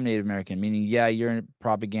yeah, I'm Native American, meaning yeah, you're a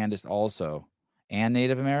propagandist also and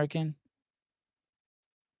Native American?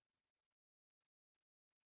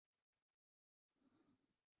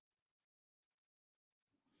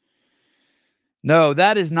 No,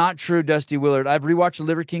 that is not true, Dusty Willard. I've rewatched the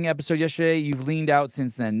Liver King episode yesterday. You've leaned out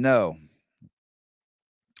since then. No.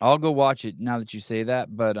 I'll go watch it now that you say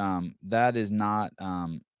that, but that is not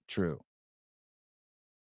true.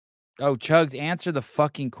 Oh, Chugs, answer the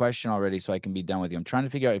fucking question already so I can be done with you. I'm trying to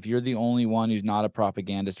figure out if you're the only one who's not a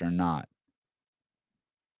propagandist or not.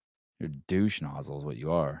 You're douche nozzle is what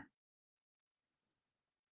you are.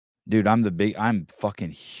 Dude, I'm fucking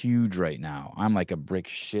huge right now. I'm like a brick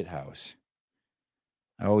shit house.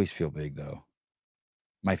 I always feel big, though.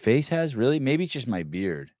 My face has? Really? Maybe it's just my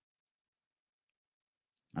beard.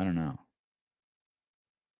 I don't know.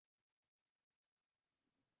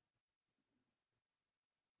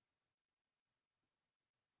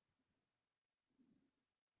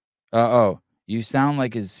 You sound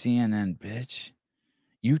like a CNN bitch.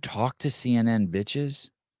 You talk to CNN bitches?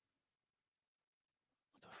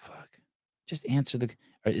 What the fuck? Just answer the...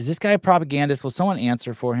 Is this guy a propagandist? Will someone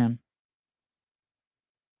answer for him?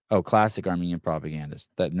 Oh, classic Armenian propagandist.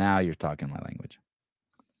 That now you're talking my language.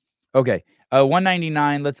 Okay.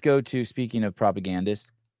 199. Let's go to, speaking of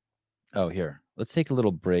propagandists. Oh, here. Let's take a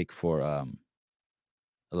little break for a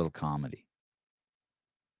little comedy.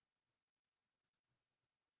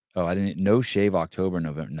 Oh, I didn't... No shave October,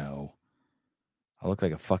 November. No. I look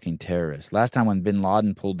like a fucking terrorist. Last time when Bin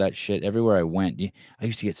Laden pulled that shit, everywhere I went, I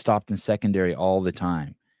used to get stopped in secondary all the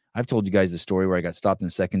time. I've told you guys the story where I got stopped in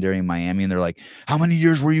secondary in Miami, and they're like, how many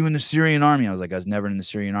years were you in the Syrian army? I was like, I was never in the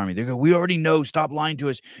Syrian army. They go, we already know. Stop lying to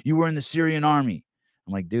us. You were in the Syrian army.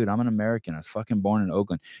 I'm like, dude, I'm an American. I was fucking born in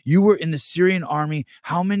Oakland. You were in the Syrian army.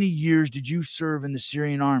 How many years did you serve in the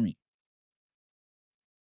Syrian army?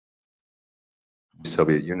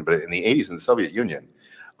 Soviet Union, but in the 80s in the Soviet Union,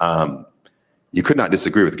 you could not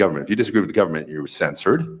disagree with the government. If you disagreed with the government, you were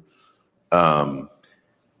censored.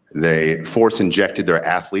 They force-injected their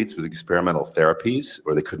athletes with experimental therapies,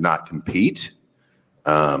 or they could not compete.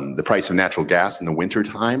 The price of natural gas in the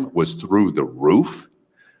wintertime was through the roof.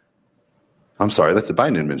 I'm sorry, that's the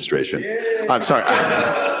Biden administration. Yeah. I'm sorry.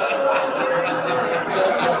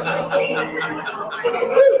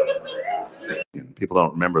 People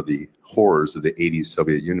don't remember the horrors of the 80s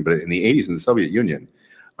Soviet Union, but in the 80s in the Soviet Union,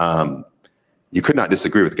 you could not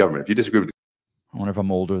disagree with the government. If you disagree with I wonder if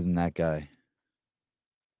I'm older than that guy.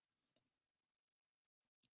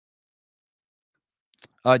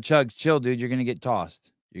 Chug, chill, dude. You're going to get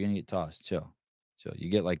tossed. You're going to get tossed. Chill. You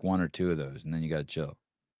get like one or two of those, and then you got to chill.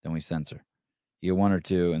 Then we censor. You get one or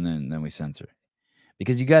two, and then we censor.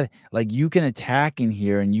 Because you got, like, you can attack in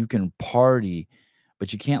here, and you can party,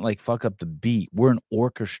 but you can't, like, fuck up the beat. We're an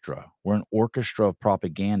orchestra. We're an orchestra of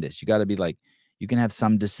propagandists. You got to be like, you can have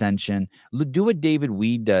some dissension. Do what David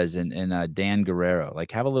Weed does and Dan Guerrero.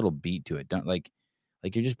 Like, have a little beat to it. Don't like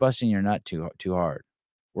you're just busting your nut too hard.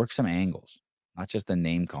 Work some angles, not just the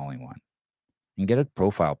name calling one. And get a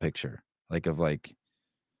profile picture, like of like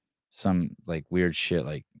some like weird shit,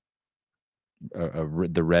 like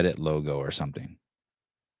the Reddit logo or something.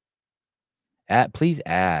 Please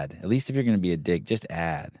add. At least if you're going to be a dick, just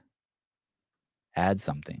add. Add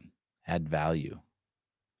something. Add value.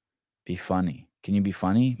 Be funny. Can you be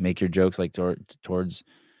funny? Make your jokes like towards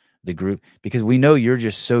the group, because we know you're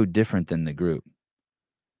just so different than the group.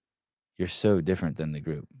 You're so different than the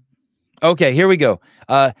group. Okay, here we go.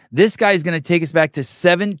 This guy is going to take us back to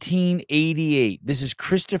 1788. This is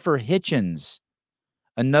Christopher Hitchens.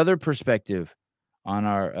 Another perspective on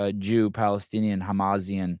our Jew, Palestinian,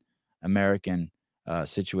 Hamazian, American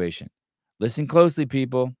situation. Listen closely,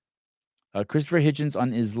 people. Christopher Hitchens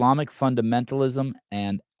on Islamic fundamentalism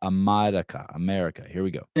and America. Here we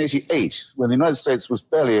go. 1988, when the United States was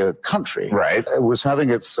barely a country, right? It was having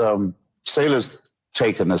its sailors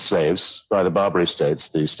taken as slaves by the Barbary states,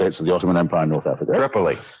 the states of the Ottoman Empire in North Africa.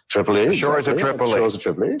 Tripoli. Tripoli. Shores of exactly. Tripoli. Shores of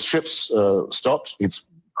Tripoli. Ships stopped. Its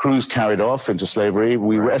crews carried off into slavery.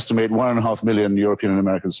 We estimate 1.5 million European and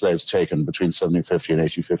American slaves taken between 1750 and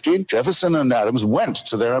 1815. Jefferson and Adams went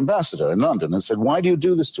to their ambassador in London and said, why do you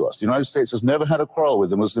do this to us? The United States has never had a quarrel with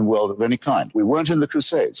the Muslim world of any kind. We weren't in the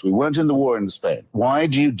Crusades. We weren't in the war in Spain. Why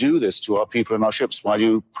do you do this to our people and our ships? Why do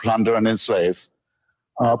you plunder and enslave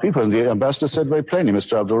our people? And the ambassador said very plainly,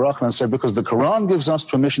 Mr. Abdul Rahman said, because the Quran gives us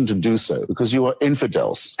permission to do so, because you are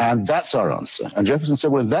infidels. And that's our answer. And Jefferson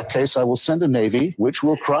said, well, in that case, I will send a navy which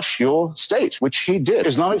will crush your state, which he did.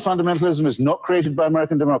 Islamic fundamentalism is not created by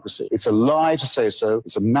American democracy. It's a lie to say so.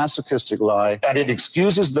 It's a masochistic lie. And it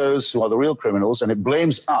excuses those who are the real criminals, and it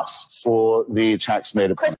blames us for the attacks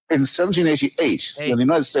made upon us. In 1788, when the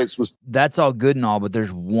United States was... That's all good and all, but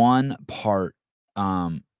there's one part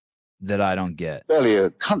that I don't get. Barely a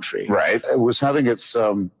country. Right. It was having its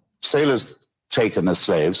sailors taken as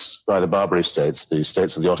slaves by the Barbary states, the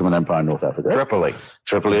states of the Ottoman Empire in North Africa. Tripoli.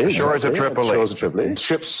 Tripoli. Shores of Tripoli. Shores of Tripoli.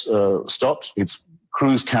 Ships stopped. Its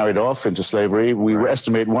crews carried off into slavery. We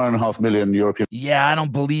estimate 1.5 million European Yeah, I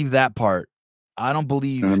don't believe that part. I don't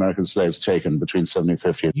believe and American slaves taken between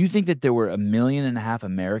 1750 and... You think that there were 1.5 million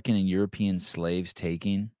American and European slaves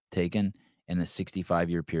taken in a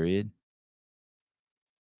 65-year period?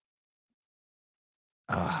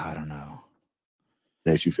 I don't know.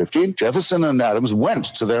 1815, Jefferson and Adams went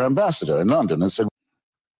to their ambassador in London and said,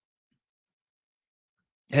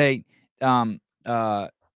 hey, I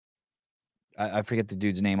forget the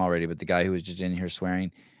dude's name already, but the guy who was just in here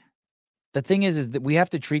swearing. The thing is that we have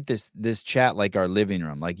to treat this chat like our living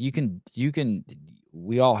room. Like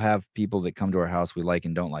we all have people that come to our house we like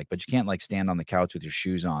and don't like, but you can't like stand on the couch with your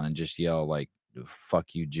shoes on and just yell like,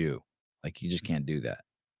 fuck you, Jew. Like you just can't do that.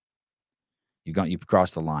 You've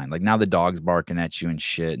crossed the line. Like now the dog's barking at you and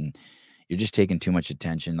shit, and you're just taking too much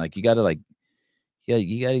attention. Like you gotta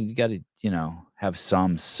have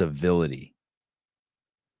some civility.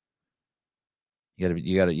 You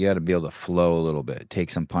gotta be able to flow a little bit.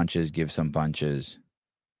 Take some punches, give some punches.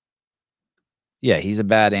 Yeah, he's a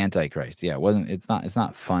bad antichrist. Yeah, it's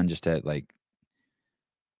not fun just to like.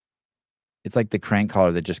 It's like the crank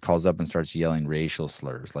caller that just calls up and starts yelling racial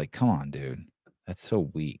slurs. Like, come on, dude. That's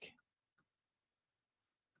so weak.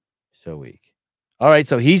 So weak. All right,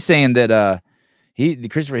 so he's saying that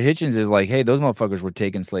Christopher Hitchens is like, hey, those motherfuckers were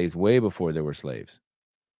taking slaves way before there were slaves.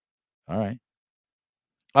 All right.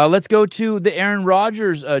 Let's go to the Aaron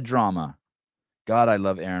Rodgers drama. God, I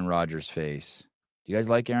love Aaron Rodgers' face. Do you guys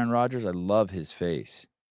like Aaron Rodgers? I love his face.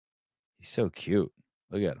 He's so cute.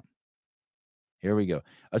 Look at him. Here we go.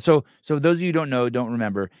 So those of you who don't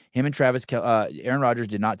remember, him and Aaron Rodgers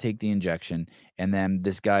did not take the injection, and then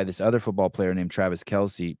this other football player named Travis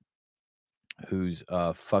Kelce, who's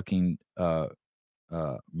fucking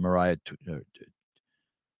Mariah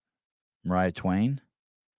Twain.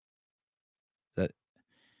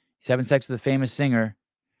 He's having sex with a famous singer,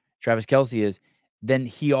 Travis Kelce is. Then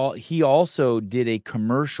he also did a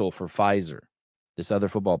commercial for Pfizer. This other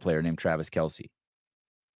football player named Travis Kelce.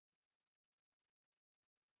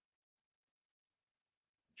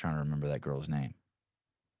 Trying to remember that girl's name.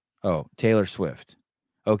 Oh, Taylor Swift.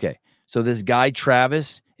 Okay, so this guy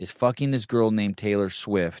Travis is fucking this girl named Taylor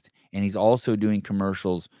Swift, and he's also doing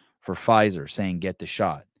commercials for Pfizer saying get the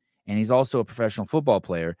shot. And he's also a professional football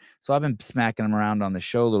player. So I've been smacking him around on the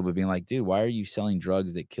show a little bit, being like, dude, why are you selling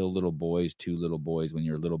drugs that kill little boys to little boys when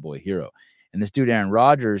you're a little boy hero? And this dude, Aaron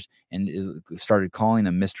Rodgers, started calling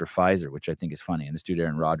him Mr. Pfizer, which I think is funny. And this dude,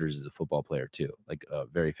 Aaron Rodgers, is a football player too, like a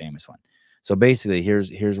very famous one. So basically,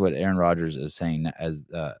 here's what Aaron Rodgers is saying as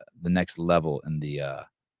the next level in the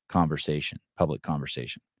public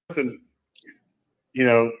conversation. Listen,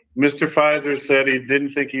 Mr. Pfizer said he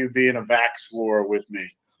didn't think he would be in a vax war with me.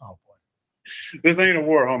 oh boy. This ain't a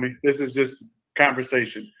war, homie. This is just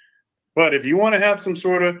conversation. But if you want to have some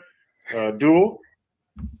sort of duel,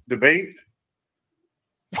 debate,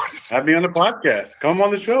 have me on the podcast. Come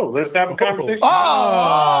on the show. Let's have a conversation.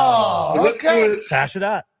 Okay. Pass it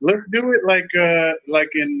out. Let's do it like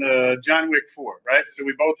in John Wick 4, right? So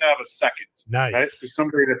we both have a second. Nice. Right? So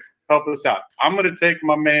somebody to help us out. I'm going to take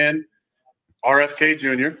my man, RFK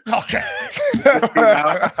Jr. Okay.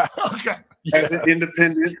 Okay. As an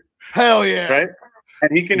independent. Hell yeah. Right?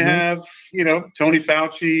 And he can have, Tony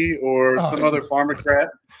Fauci or some other pharmacrat.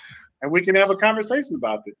 And we can have a conversation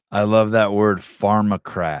about this. I love that word,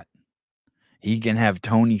 pharmacrat. He can have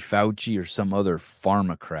Tony Fauci or some other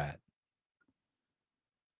pharmacrat.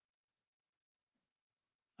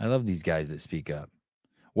 I love these guys that speak up.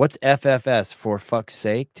 What's FFS, for fuck's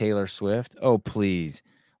sake, Taylor Swift? Oh, please.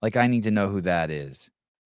 Like, I need to know who that is.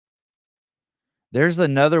 There's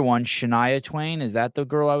another one, Shania Twain. Is that the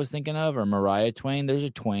girl I was thinking of? Or Mariah Twain? There's a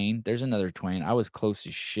Twain. There's another Twain. I was close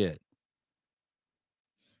as shit.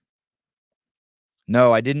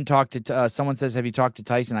 No, I didn't talk to... someone says, have you talked to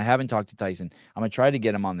Tyson? I haven't talked to Tyson. I'm going to try to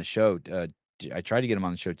get him on the show. I tried to get him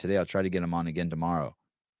on the show today. I'll try to get him on again tomorrow.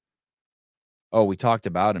 Oh, we talked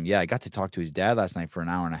about him. Yeah, I got to talk to his dad last night for an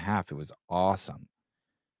hour and a half. It was awesome.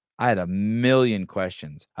 I had a million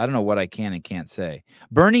questions. I don't know what I can and can't say.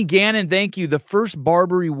 Bernie Gannon, thank you. The first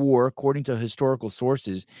Barbary War, according to historical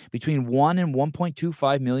sources, between 1 and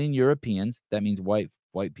 1.25 million Europeans, that means white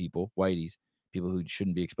people, whiteys, people who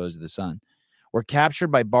shouldn't be exposed to the sun, were captured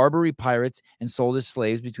by Barbary pirates and sold as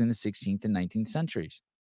slaves between the 16th and 19th centuries.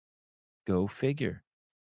 Go figure.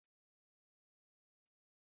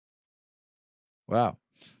 Wow.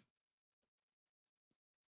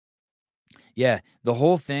 Yeah, the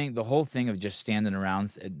whole thing of just standing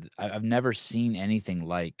around, I've never seen anything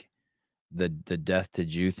like the death to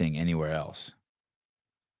Jew thing anywhere else.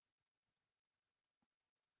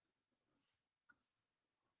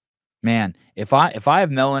 Man, if I have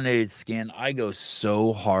melanated skin, I go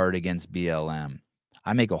so hard against BLM.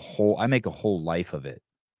 I make a whole life of it.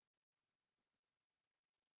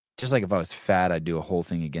 Just like if I was fat, I'd do a whole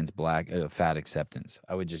thing against fat acceptance.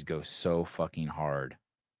 I would just go so fucking hard.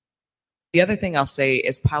 The other thing I'll say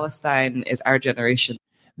is Palestine is our generation.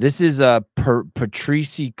 This is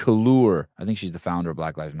Patrice Kalour. I think she's the founder of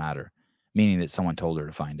Black Lives Matter, meaning that someone told her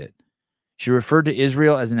to find it. She referred to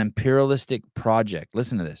Israel as an imperialistic project.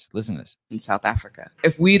 Listen to this. In South Africa.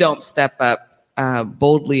 If we don't step up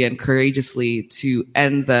boldly and courageously to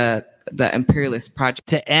end the imperialist project.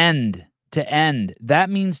 To end. That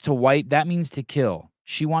means to wipe. That means to kill.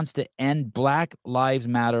 She wants to end. Black Lives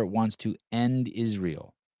Matter wants to end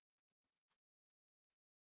Israel.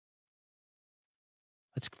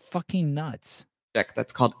 That's fucking nuts.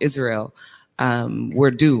 That's called Israel.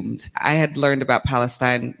 We're doomed. I had learned about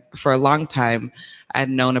Palestine for a long time. I had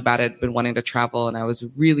known about it, been wanting to travel, and I was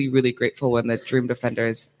really, really grateful when the Dream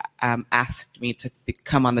Defenders asked me to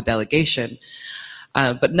come on the delegation.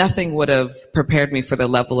 But nothing would have prepared me for the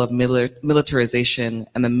level of militarization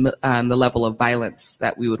and the level of violence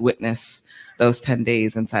that we would witness those 10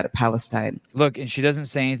 days inside of Palestine. Look, and she doesn't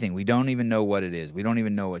say anything. We don't even know what it is. We don't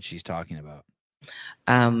even know what she's talking about.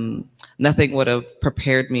 Nothing would have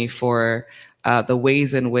prepared me for the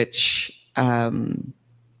ways in which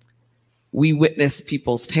we witness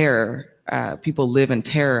people's terror. People live in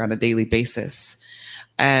terror on a daily basis.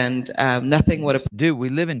 And nothing would have... Dude, we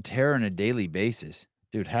live in terror on a daily basis.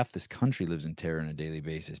 Dude, half this country lives in terror on a daily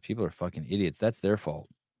basis. People are fucking idiots. That's their fault.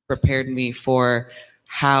 Prepared me for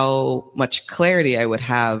how much clarity I would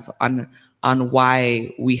have on why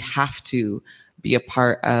we have to be a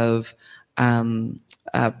part of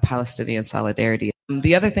Palestinian solidarity.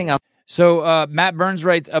 The other thing So Matt Burns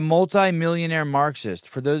writes, a multi-millionaire Marxist.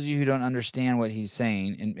 For those of you who don't understand what he's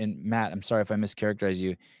saying, and Matt, I'm sorry if I mischaracterize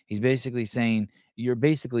you, he's basically saying you're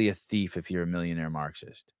basically a thief if you're a millionaire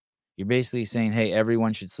Marxist. You're basically saying, hey,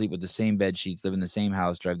 everyone should sleep with the same bed sheets, live in the same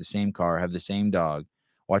house, drive the same car, have the same dog,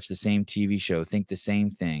 watch the same TV show, think the same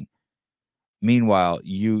thing. Meanwhile,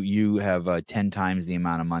 you have 10 times the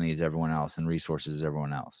amount of money as everyone else and resources as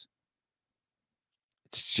everyone else.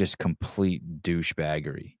 It's just complete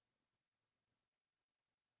douchebaggery.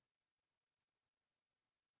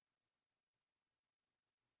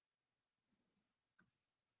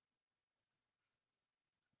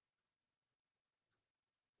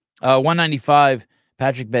 Uh, 195,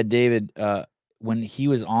 Patrick Bet-David, when he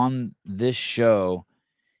was on this show,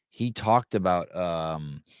 he talked about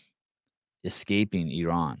escaping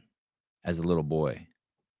Iran as a little boy.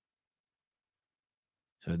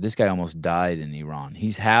 So this guy almost died in Iran.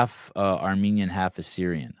 He's half Armenian, half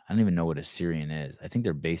Assyrian. I don't even know what Assyrian is. I think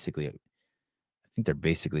they're basically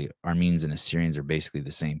Armenians and Assyrians are basically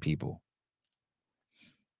the same people.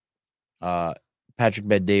 Patrick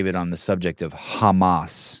Bet-David on the subject of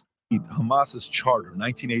Hamas. Hamas's charter,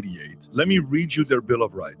 1988. Let me read you their Bill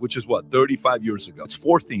of Rights, which is 35 years ago. It's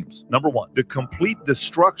 4 themes. Number 1, the complete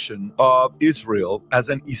destruction of Israel as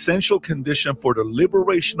an essential condition for the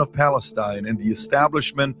liberation of Palestine and the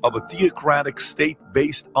establishment of a theocratic state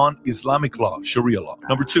based on Islamic law, Sharia law.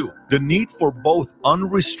 Number 2, the need for both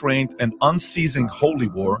unrestrained and unceasing holy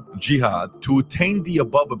war, jihad, to attain the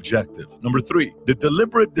above objective. Number 3, the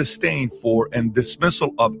deliberate disdain for and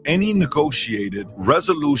dismissal of any negotiated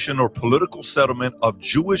resolution or political settlement of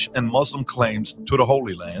Jewish and Muslim claims to the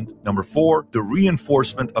Holy Land. Number 4, the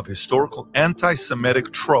reinforcement of historical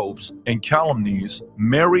anti-Semitic tropes and calumnies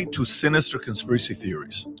married to sinister conspiracy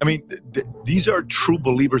theories. I mean, these are true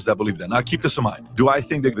believers that believe that. Now, keep this in mind. Do I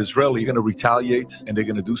think that the Israelis are going to retaliate and they're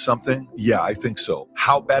going to do something? Yeah, I think so.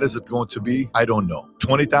 How bad is it going to be? I don't know.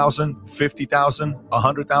 20,000, 50,000,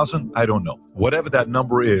 100,000? I don't know. Whatever that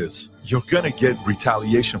number is, you're going to get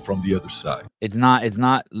retaliation from the other side. It's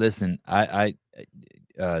not, listen, I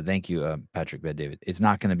thank you, Patrick Bet-David. It's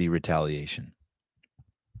not going to be retaliation.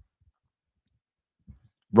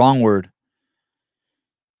 Wrong word.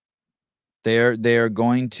 They're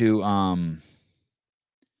going to,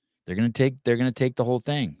 they're going to take the whole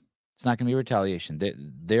thing. It's not going to be retaliation.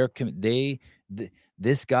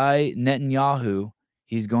 This guy, Netanyahu,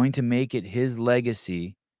 he's going to make it his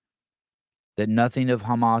legacy that nothing of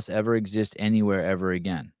Hamas ever exists anywhere ever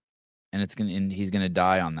again. And he's going to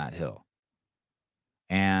die on that hill.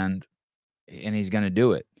 And he's going to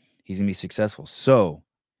do it. He's going to be successful. So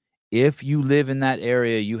if you live in that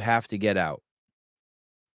area, you have to get out.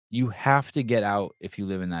 You have to get out if you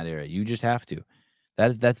live in that area. You just have to.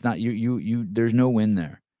 That's not you there's no win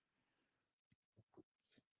there.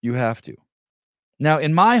 You have to. Now,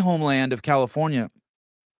 in my homeland of California,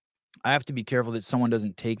 I have to be careful that someone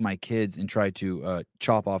doesn't take my kids and try to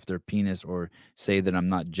chop off their penis or say that I'm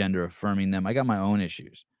not gender affirming them. I got my own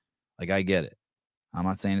issues. Like, I get it. I'm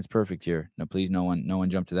not saying it's perfect here. No, please, no one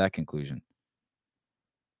jump to that conclusion.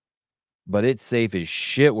 But it's safe as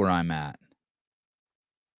shit where I'm at.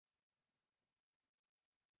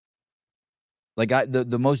 Like,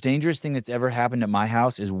 the most dangerous thing that's ever happened at my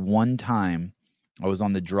house is one time I was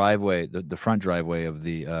on the driveway, the front driveway of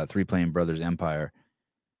the Three Playing Brothers Empire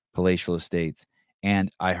palatial estates,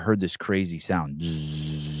 and I heard this crazy sound.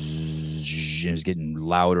 Zzz, it was getting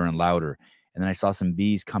louder and louder. And then I saw some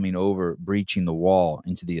bees coming over, breaching the wall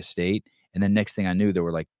into the estate. And then next thing I knew, there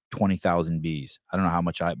were like 20,000 bees. I don't know how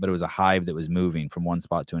much but it was a hive that was moving from one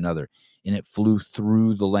spot to another. And it flew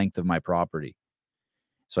through the length of my property.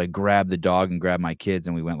 So I grabbed the dog and grabbed my kids,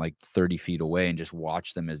 and we went like 30 feet away and just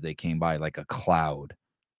watched them as they came by like a cloud.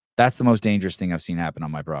 That's the most dangerous thing I've seen happen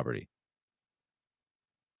on my property.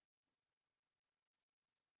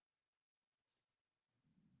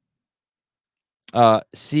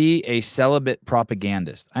 See a celibate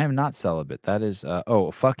propagandist. I am not celibate. That is,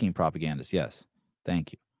 a fucking propagandist. Yes.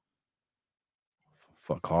 Thank you.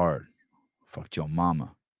 Fuck hard. Fucked your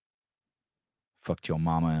mama. Fucked your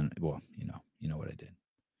mama. And, well, you know what I did.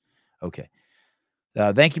 Okay.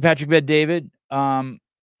 Thank you, Patrick Bet-David.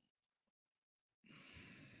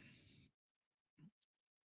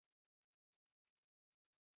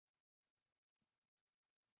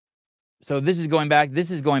 So this is going back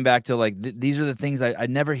to like, these are the things I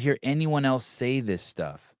never hear anyone else say this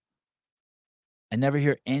stuff. I never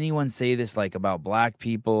hear anyone say this like about black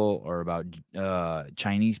people or about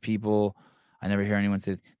Chinese people. I never hear anyone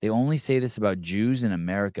say, they only say this about Jews in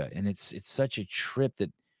America. And it's such a trip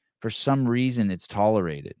that for some reason it's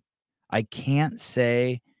tolerated. I can't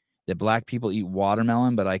say that black people eat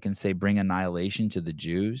watermelon, but I can say bring annihilation to the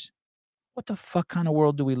Jews. What the fuck kind of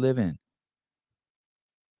world do we live in?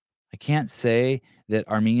 I can't say that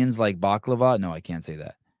Armenians like baklava. No, I can't say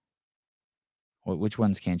that. Which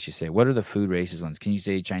ones can't you say? What are the food racist ones? Can you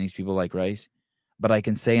say Chinese people like rice? But I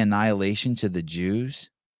can say annihilation to the Jews?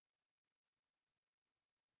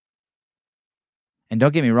 And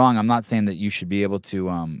don't get me wrong, I'm not saying that you should be able to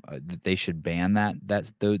that they should ban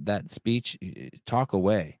that speech. Talk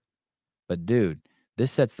away. But dude, this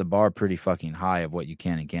sets the bar pretty fucking high of what you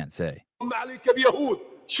can and can't say.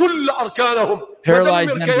 Paralyze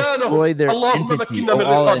them, destroy their entity. Oh,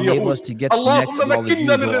 Allah, enable us to get the necks of all the Jews.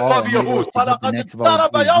 Oh, Allah, enable us to get the necks of all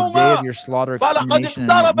the Jews. The day of your slaughter, extermination,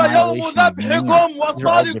 and annihilation is near. These are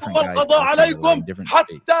all different guys, different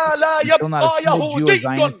states. Until not a single Jew or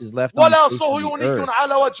Zionist is left on the face of the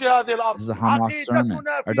earth. This is a Hamas sermon.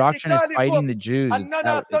 Our doctrine is fighting the Jews. It's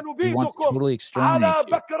that we want to totally exterminate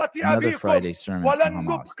you. Another Friday sermon from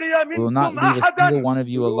Hamas. We will not leave a single one of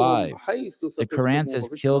you alive. The Quran says,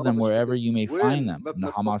 kill them wherever you may find them. And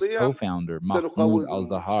the Hamas co-founder, Mahmoud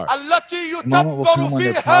al-Zahar. The moment will come when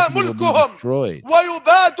their property will be destroyed and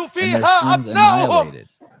their sons annihilated.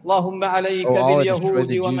 Oh, Allah, destroy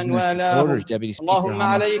the Jews and their supporters, Deputy Speaker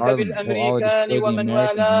Hamas Parliament. Oh, Allah, destroy the Americans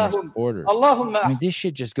and their supporters. I mean, this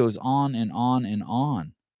shit just goes on and on and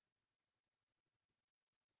on.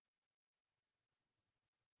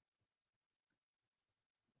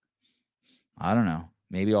 I don't know.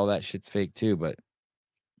 Maybe all that shit's fake too, but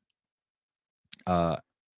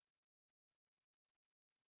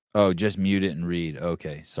oh, just mute it and read.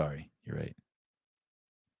 Okay, sorry. You're right.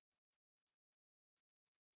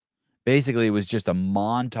 Basically, it was just a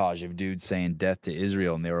montage of dudes saying death to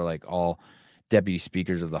Israel, and they were like all deputy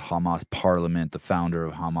speakers of the Hamas parliament, the founder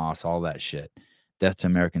of Hamas, all that shit. Death to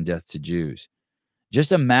American, death to Jews.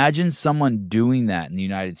 Just imagine someone doing that in the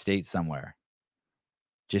United States somewhere.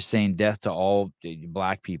 Just saying death to all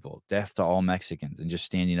black people, death to all Mexicans, and just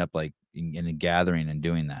standing up like in a gathering and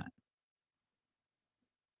doing that.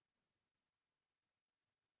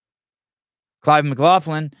 Clive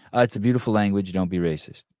McLaughlin, it's a beautiful language. Don't be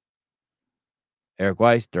racist. Eric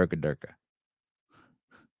Weiss, Durka Durka.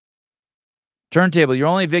 Turntable, you're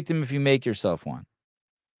only a victim if you make yourself one.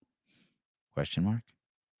 Question mark.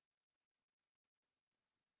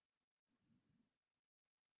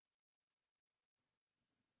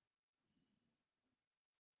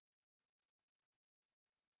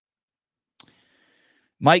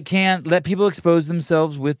 Mike can't let people expose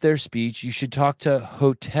themselves with their speech. You should talk to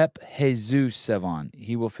Hotep Jesus Sevon.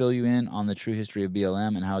 He will fill you in on the true history of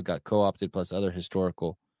BLM and how it got co-opted, plus other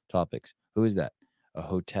historical topics. Who is that? A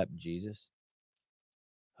Hotep Jesus?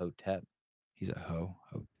 Hotep. He's a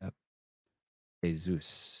Hotep.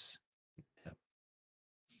 Jesus. Hotep.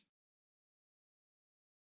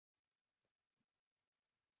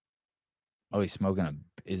 Oh, he's smoking a.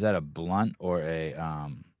 Is that a blunt or a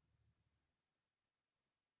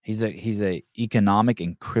He's a economic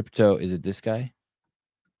and crypto. Is it this guy?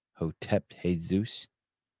 Hotep Jesus.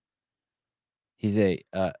 He's a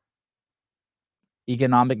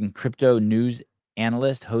economic and crypto news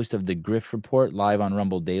analyst, host of the Grift Report, live on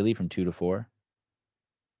Rumble Daily from 2 to 4.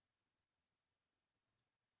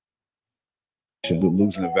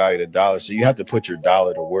 Losing the value of the dollar. So you have to put your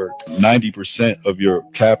dollar to work. 90% of your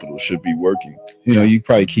capital should be working. You know, you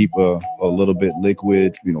probably keep a little bit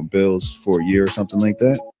liquid, bills for a year or something like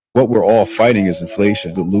that. What we're all fighting is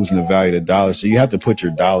inflation, losing the value of the dollar. So you have to put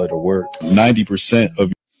your dollar to work. 90%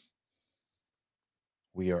 of.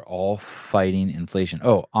 We are all fighting inflation.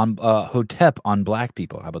 Oh, on Hotep on black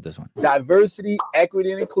people. How about this one? Diversity,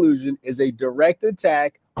 equity, and inclusion is a direct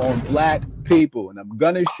attack on black people. And I'm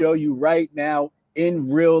going to show you right now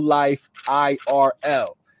in real life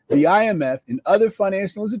IRL. The IMF and other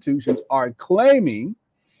financial institutions are claiming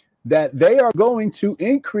that they are going to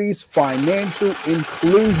increase financial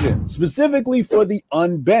inclusion, specifically for the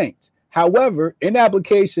unbanked. However, in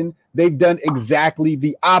application, they've done exactly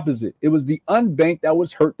the opposite. It was the unbanked that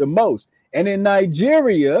was hurt the most. And in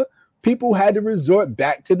Nigeria, people had to resort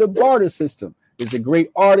back to the barter system. There's a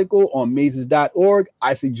great article on Mises.org.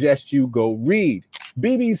 I suggest you go read.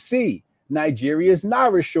 BBC, Nigeria's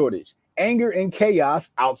Naira shortage, anger and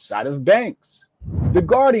chaos outside of banks.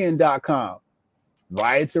 TheGuardian.com,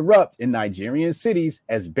 riots erupt in Nigerian cities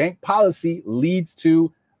as bank policy leads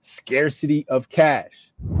to scarcity of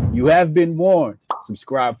cash. You have been warned.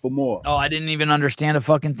 Subscribe for more. Oh, I didn't even understand a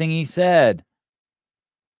fucking thing he said.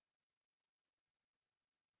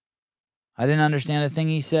 I didn't understand a thing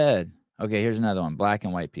he said. Okay, here's another one. Black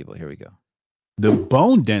and white people. Here we go. The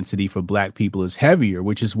bone density for black people is heavier,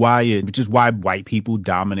 which is why white people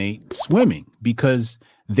dominate swimming, because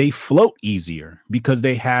they float easier, because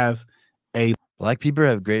they have a. Black people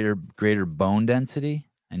have greater bone density.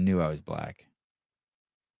 I knew I was black.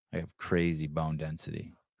 I have crazy bone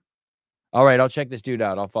density. All right, I'll check this dude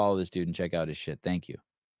out. I'll follow this dude and check out his shit. Thank you.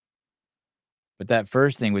 But that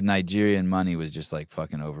first thing with Nigerian money was just like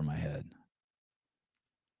fucking over my head.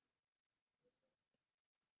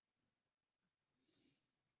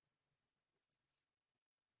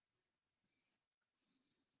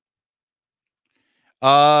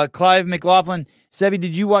 Clive McLaughlin. Sebi,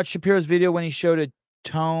 did you watch Shapiro's video when he showed a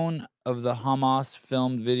tone of the Hamas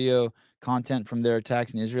filmed video content from their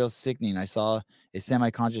attacks in Israel? Sickening. I saw a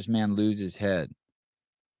semi-conscious man lose his head.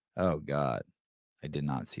 Oh, God. I did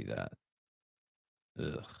not see that.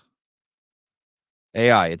 Ugh.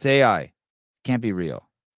 AI. It's AI. Can't be real.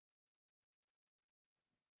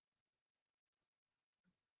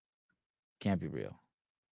 Can't be real.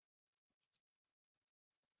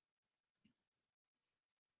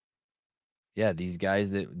 Yeah, these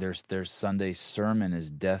guys, that their Sunday sermon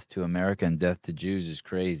is death to America and death to Jews is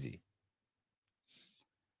crazy.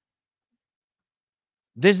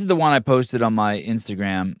 This is the one I posted on my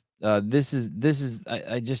Instagram. This is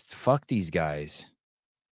I just fuck these guys.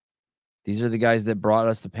 These are the guys that brought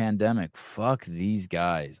us the pandemic. Fuck these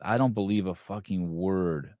guys. I don't believe a fucking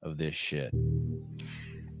word of this shit.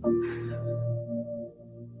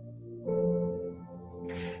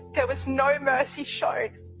 There was no mercy shown.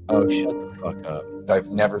 Oh, shut the fuck up. I've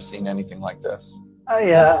never seen anything like this. Oh,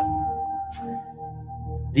 yeah.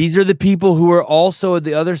 These are the people who are also at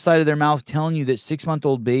the other side of their mouth telling you that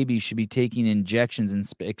 6-month-old babies should be taking injections and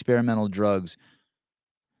experimental drugs.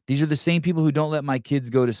 These are the same people who don't let my kids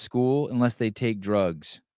go to school unless they take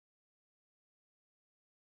drugs.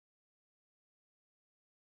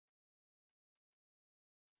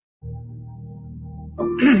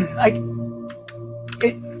 The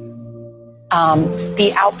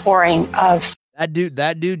outpouring of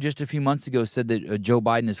That dude just a few months ago said that Joe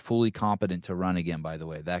Biden is fully competent to run again, by the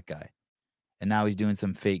way, that guy. And now he's doing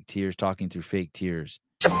some fake tears, talking through fake tears.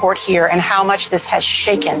 support here and how much this has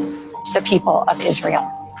shaken the people of Israel.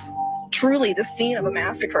 Truly the scene of a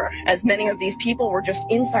massacre, as many of these people were just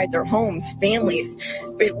inside their homes, families.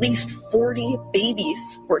 At least 40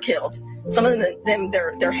 babies were killed. Some of them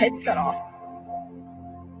their heads cut off.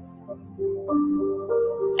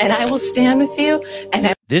 And I will stand with you.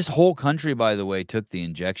 And This whole country, by the way, took the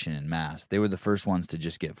injection en masse. They were the first ones to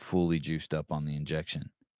just get fully juiced up on the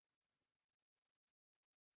injection.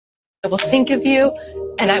 I will think of you,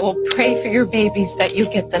 and I will pray for your babies that you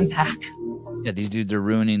get them back. Yeah, these dudes are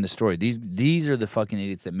ruining the story. These are the fucking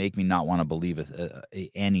idiots that make me not want to believe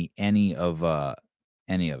any of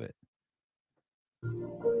it.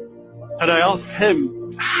 And I asked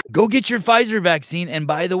him, go get your Pfizer vaccine. And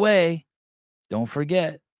by the way, don't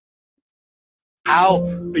forget, how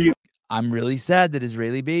are you I'm really sad that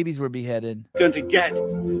Israeli babies were beheaded. going to get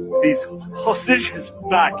these hostages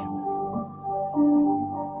back?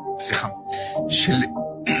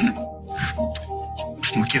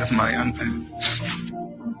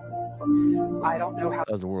 I don't know how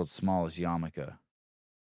That was the world's smallest yarmulke.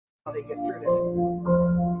 they get through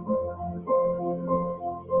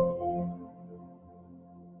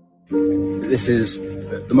this. This is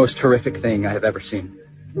the most horrific thing I have ever seen.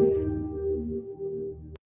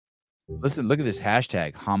 Listen, look at this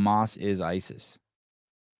hashtag. Hamas is ISIS.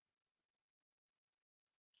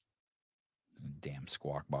 Damn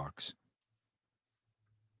squawk box.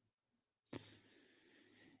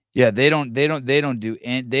 Yeah, they don't do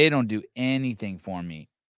anything for me.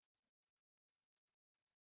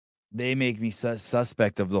 They make me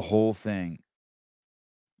suspect of the whole thing.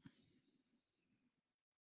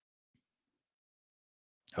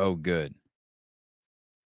 Oh, good.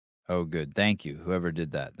 Oh, good. Thank you. Whoever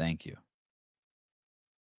did that. Thank you.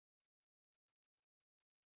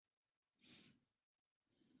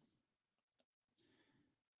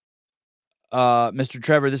 Mr.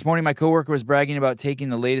 Trevor, this morning my coworker was bragging about taking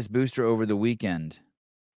the latest booster over the weekend.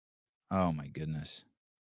 Oh my goodness.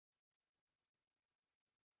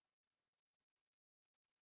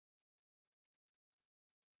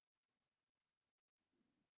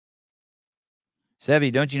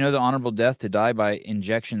 Sevi, don't you know the honorable death to die by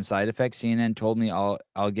injection side effects? CNN told me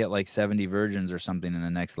I'll get like 70 virgins or something in the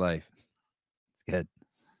next life. It's good.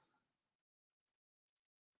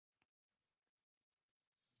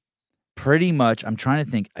 Pretty much, I'm trying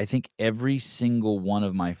to think. I think every single one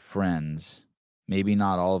of my friends, maybe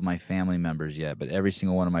not all of my family members yet, but every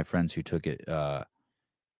single one of my friends who took it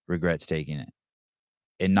regrets taking it.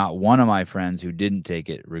 And not one of my friends who didn't take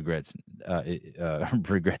it regrets not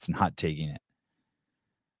taking it.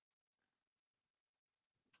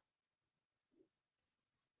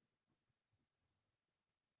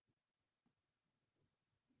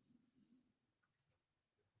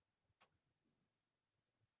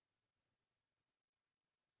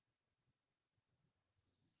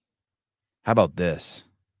 How about this?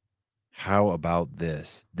 How about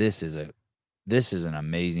this? This is an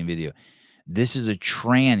amazing video. This is a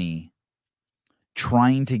tranny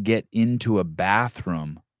trying to get into a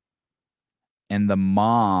bathroom, and the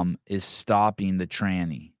mom is stopping the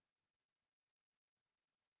tranny.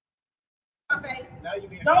 Don't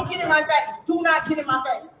get in my face. Do not get in my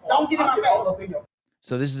face. Don't get in my face.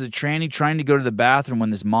 So this is a tranny trying to go to the bathroom when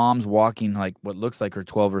this mom's walking like what looks like her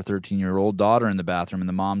 12 or 13-year-old daughter in the bathroom, and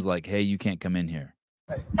the mom's like, hey, you can't come in here.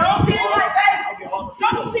 Don't get in my face.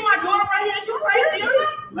 Don't you see my daughter right here? She's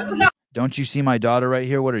right here. No. Don't you see my daughter right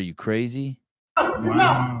here? What are you, crazy? No. You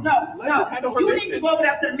need to go over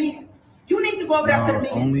there to the meeting. You need to go over there to the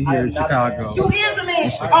meeting. Only here in Chicago. You is a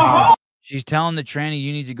man. She's telling the tranny,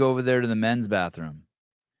 you need to go over there to the men's bathroom.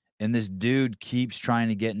 And this dude keeps trying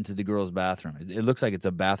to get into the girl's bathroom. It looks like it's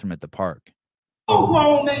a bathroom at the park.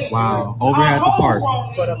 Wow. Over here at the park.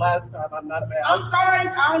 For the last time, I'm not a man. I'm sorry.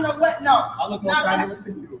 I don't know what. No. I look more fabulous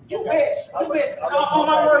than you. You wish. You wish. On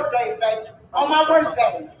my worst days, baby. On my worst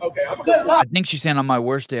days. Okay. Good luck. I think she's saying on my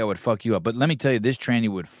worst day, I would fuck you up. But let me tell you, this tranny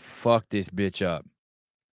would fuck this bitch up.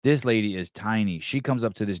 This lady is tiny. She comes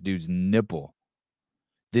up to this dude's nipple.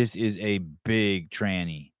 This is a big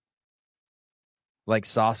tranny. Like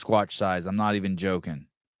Sasquatch size. I'm not even joking.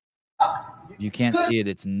 You can't see it.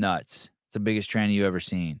 It's nuts. It's the biggest tranny you ever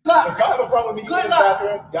seen. Good luck.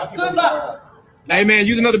 Good luck. Hey, man,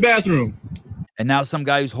 use another bathroom. And now some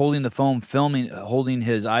guy who's holding the phone, holding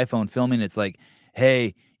his iPhone, filming, it's like,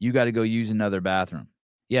 hey, you got to go use another bathroom.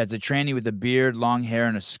 Yeah, it's a tranny with a beard, long hair,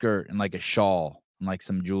 and a skirt, and like a shawl, and like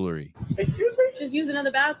some jewelry. Excuse me? Just use another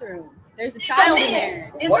bathroom. There's a child in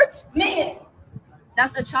there. What? Man.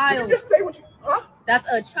 That's a child. Did you just say what you, huh? That's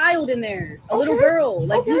a child in there. A little girl.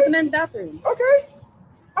 Like, use the men's bathroom. Okay.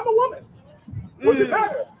 I'm a woman. What's the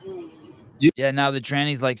matter? Yeah, now the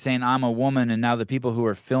tranny's like saying I'm a woman, and now the people who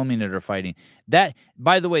are filming it are fighting. That,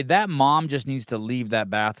 by the way, that mom just needs to leave that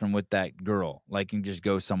bathroom with that girl, like, and just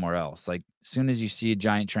go somewhere else. Like, as soon as you see a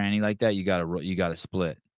giant tranny like that, you gotta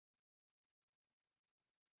split.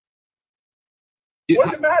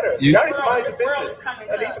 What's the matter? You- Y'all need to mind your This world business. is coming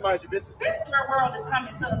Y'all to need to mind your business. This world is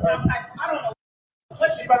coming to some type. I don't know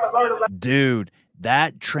what You about to learn a lot. Dude,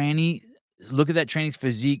 that tranny, look at that tranny's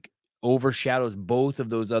physique overshadows both of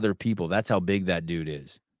those other people. That's how big that dude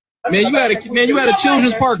is. Man, you at a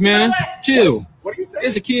children's park, man. Chill. What do you say?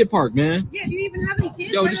 It's a kid park, man. Yeah, do you even have any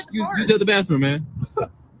kids? Yo, right just at the use park? the other bathroom, man.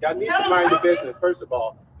 Y'all need to mind your business, first of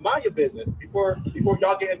all. Mind your business before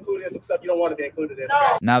y'all get included in some stuff you don't want to be included in.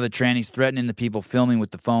 No. Now the tranny's threatening the people filming with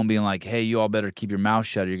the phone, being like, hey, you all better keep your mouth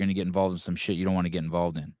shut or you're going to get involved in some shit you don't want to get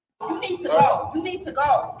involved in. You need to go. You need to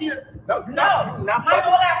go. Seriously. No. My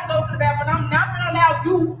daughter has to go to the bathroom. I'm not going to allow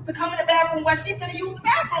you to come in the bathroom while she's going to use the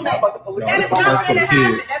bathroom. That is not going to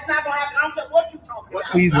happen. That's not going to happen. I don't care what you're talking about.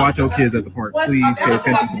 Please watch your kids at the park. Please pay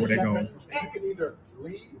attention to where they go. You can either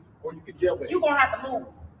leave or you can deal with it. You're going to have to move.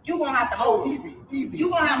 You're going to have to move. Oh, easy. You're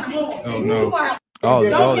going to have to move. Oh, no. You gonna have to Oh,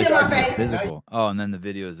 Don't they get in my start getting face. physical. Oh, and then the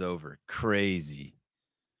video is over. Crazy.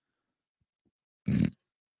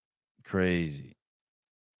 Crazy.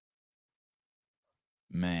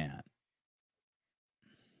 Man.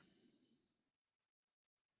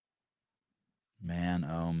 Man,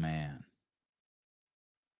 oh man.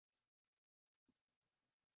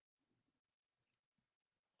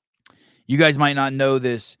 You guys might not know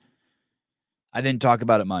this. I didn't talk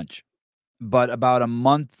about it much, but about a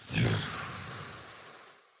month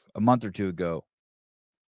or two ago,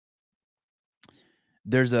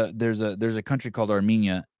 there's a country called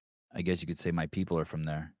Armenia. I guess you could say my people are from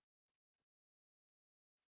there.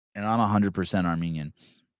 And I'm 100% Armenian,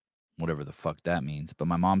 whatever the fuck that means. But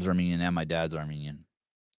my mom's Armenian and my dad's Armenian.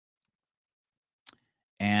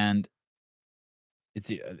 And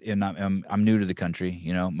I'm new to the country.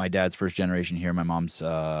 You know, my dad's first generation here. My mom's,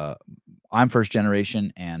 I'm first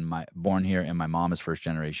generation and born here, and my mom is first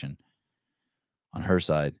generation on her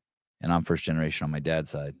side, and I'm first generation on my dad's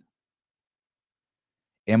side.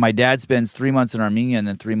 And my dad spends 3 months in Armenia and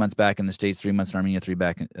then 3 months back in the States, 3 months in Armenia, 3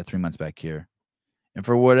 months back here. And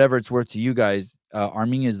for whatever it's worth to you guys,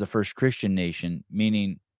 Armenia is the first Christian nation,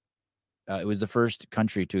 meaning it was the first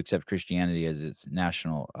country to accept Christianity as its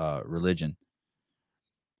national religion.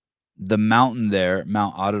 The mountain there,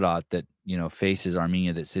 Mount Ararat, that faces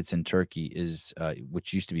Armenia, that sits in Turkey, is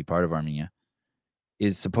which used to be part of Armenia,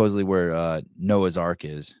 is supposedly where Noah's Ark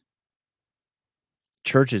is.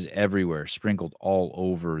 Churches everywhere, sprinkled all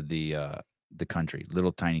over the country.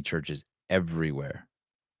 Little tiny churches everywhere.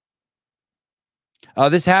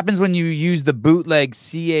 This happens when you use the bootleg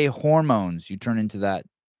CA hormones. You turn into that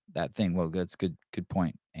thing. Well, that's good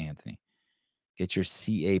point, Anthony. Get your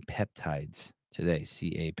CA peptides today.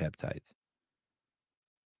 CA peptides.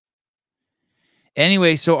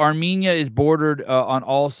 Anyway, so Armenia is bordered on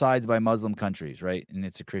all sides by Muslim countries, right? And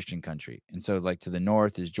it's a Christian country. And so, like, to the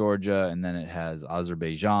north is Georgia, and then it has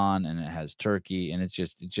Azerbaijan, and it has Turkey, and it's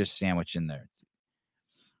just sandwiched in there.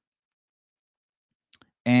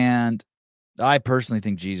 And I personally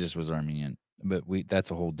think Jesus was Armenian, but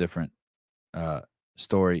that's a whole different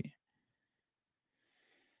story.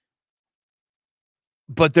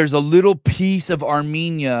 But there's a little piece of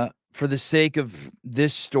Armenia, for the sake of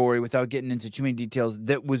this story, without getting into too many details,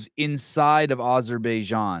 that was inside of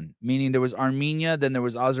Azerbaijan. Meaning there was Armenia, then there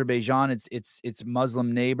was Azerbaijan, its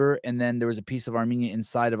Muslim neighbor, and then there was a piece of Armenia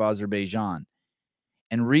inside of Azerbaijan.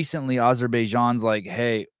 And recently, Azerbaijan's like,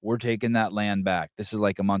 hey, we're taking that land back. This is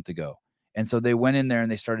like a month ago. And so they went in there and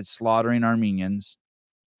they started slaughtering Armenians.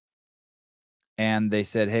 And they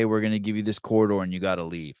said, hey, we're going to give you this corridor and you got to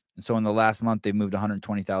leave. And so in the last month, they moved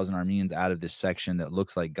 120,000 Armenians out of this section that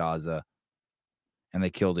looks like Gaza. And they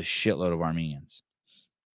killed a shitload of Armenians.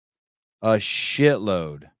 A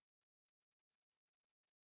shitload.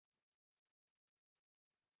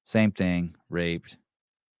 Same thing. Raped.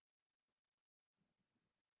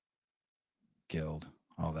 Killed.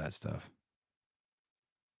 All that stuff.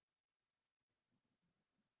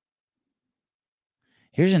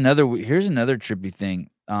 Here's another trippy thing.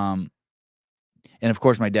 And of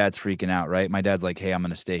course, my dad's freaking out, right? My dad's like, hey, I'm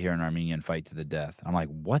going to stay here in Armenia and fight to the death. I'm like,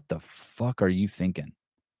 what the fuck are you thinking?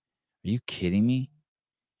 Are you kidding me?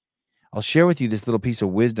 I'll share with you this little piece of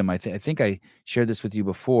wisdom. I think I shared this with you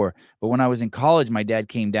before, but when I was in college, my dad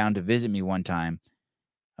came down to visit me one time.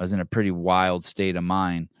 I was in a pretty wild state of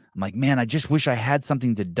mind. I'm like, man, I just wish I had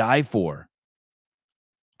something to die for.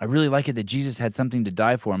 I really like it that Jesus had something to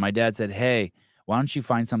die for. And my dad said, hey, why don't you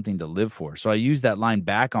find something to live for? So I used that line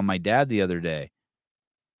back on my dad the other day.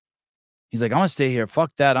 He's like, I'm going to stay here.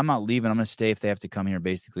 Fuck that. I'm not leaving. I'm going to stay if they have to come here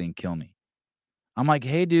basically and kill me. I'm like,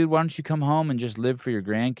 hey, dude, why don't you come home and just live for your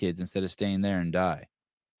grandkids instead of staying there and die?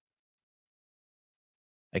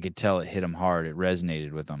 I could tell it hit him hard. It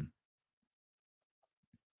resonated with him.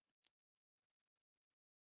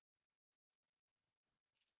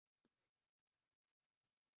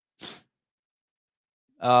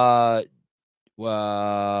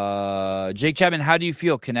 Jake Chapman, how do you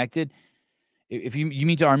feel connected? If you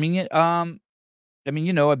mean to Armenia, I mean,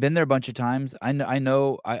 you know, I've been there a bunch of times.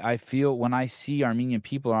 I feel when I see Armenian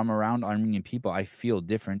people or I'm around Armenian people, I feel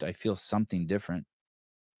different. I feel something different.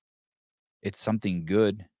 It's something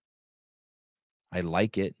good. I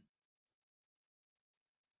like it.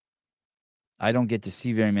 I don't get to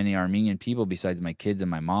see very many Armenian people besides my kids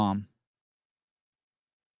and my mom.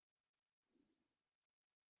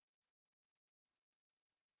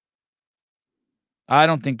 I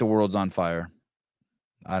don't think the world's on fire.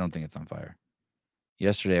 I don't think it's on fire.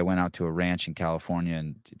 Yesterday, I went out to a ranch in California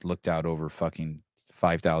and looked out over fucking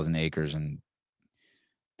 5,000 acres, and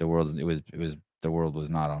the world was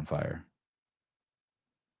not on fire.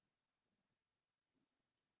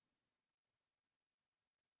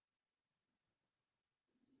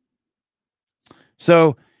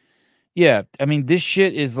 So, yeah, I mean, this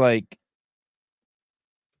shit is like,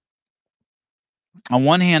 on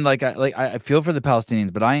one hand, I feel for the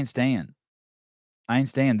Palestinians, but I ain't staying.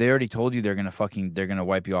 They already told you they're gonna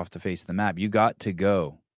wipe you off the face of the map. You got to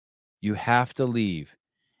go. You have to leave.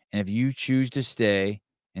 And if you choose to stay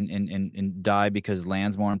and die because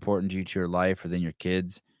land's more important to you, to your life, or than your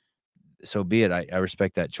kids, so be it. I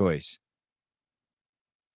respect that choice.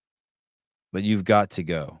 But you've got to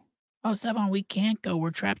go. Oh, Sevan, we can't go.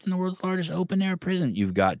 We're trapped in the world's largest open air prison.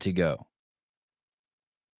 You've got to go.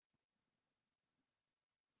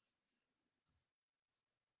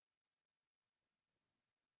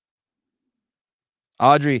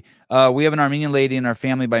 Audrey, we have an Armenian lady in our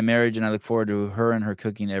family by marriage, and I look forward to her and her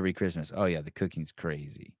cooking every Christmas. Oh, yeah, the cooking's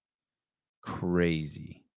crazy.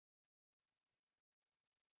 Crazy.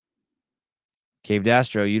 Cave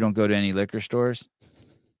Dastro, you don't go to any liquor stores?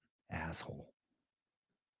 Asshole.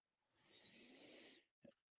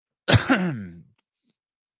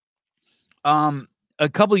 A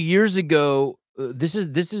couple years ago, this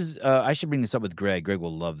is I should bring this up with Greg. Greg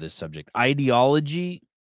will love this subject. Ideology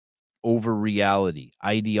over reality.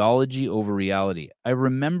 Ideology over reality. I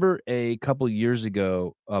remember a couple years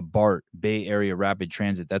ago, BART, Bay Area Rapid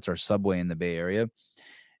Transit, that's our subway in the Bay Area.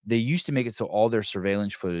 They used to make it so all their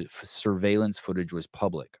surveillance footage was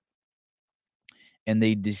public. And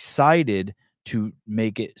they decided to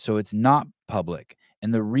make it so it's not public.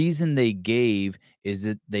 And the reason they gave is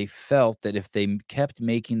that they felt that if they kept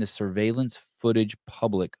making the surveillance footage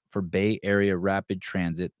public for Bay Area Rapid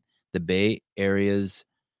Transit, the Bay Area's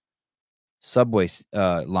subway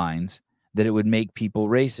lines, that it would make people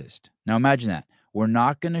racist. Now imagine that. We're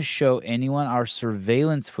not going to show anyone our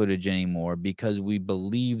surveillance footage anymore because we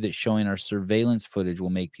believe that showing our surveillance footage will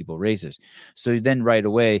make people racist. So then right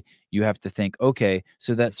away, you have to think, okay,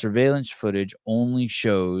 so that surveillance footage only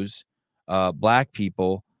shows black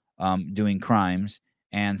people doing crimes.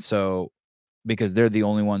 And so because they're the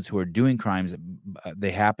only ones who are doing crimes,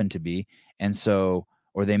 they happen to be. And so,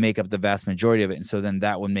 or they make up the vast majority of it. And so then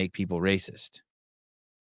that would make people racist.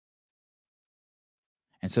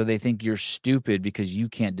 And so they think you're stupid because you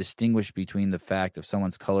can't distinguish between the fact of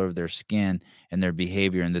someone's color of their skin and their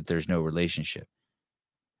behavior and that there's no relationship.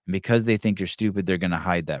 And because they think you're stupid, they're going to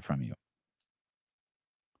hide that from you.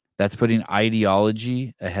 That's putting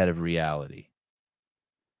ideology ahead of reality.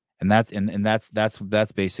 And that's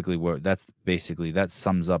basically where that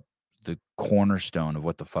sums up the cornerstone of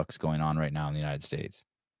what the fuck's going on right now in the United States.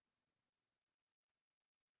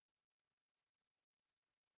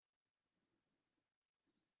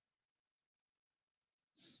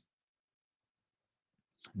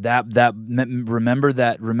 Remember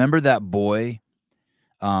that boy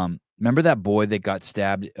that got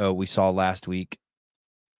stabbed we saw last week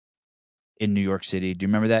in New York City? Do you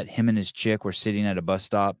remember that? Him and his chick were sitting at a bus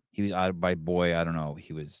stop. He was I don't know,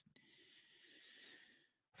 he was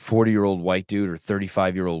 40-year-old white dude or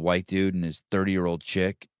 35-year-old white dude and his 30-year-old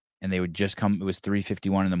chick, and they would just come. It was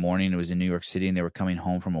 3:51 in the morning. It was in New York City, and they were coming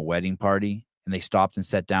home from a wedding party, and they stopped and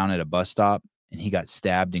sat down at a bus stop, and he got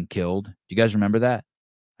stabbed and killed. Do you guys remember that?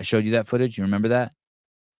 I showed you that footage. You remember that?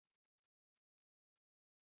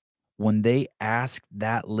 When they asked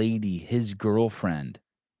that lady, his girlfriend,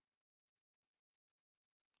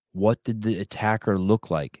 what did the attacker look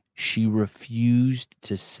like? She refused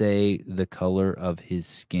to say the color of his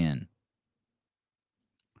skin.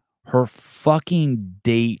 Her fucking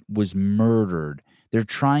date was murdered. They're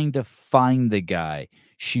trying to find the guy.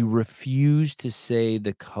 She refused to say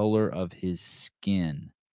the color of his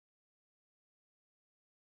skin.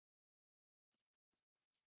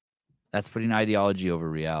 That's putting ideology over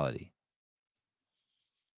reality.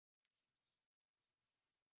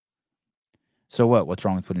 So what? What's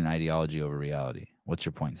wrong with putting ideology over reality? What's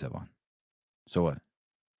your point, Sevon? So what?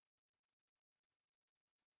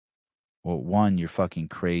 Well, one, you're fucking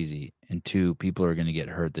crazy. And two, people are going to get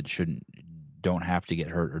hurt that don't have to get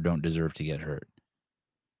hurt or don't deserve to get hurt.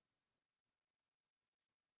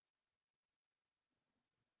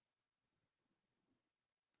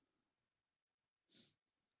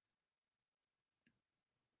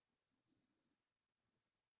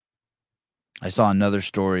 I saw another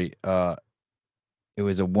story. It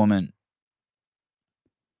was a woman.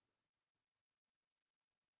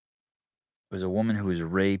 It was a woman who was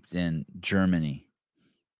raped in Germany.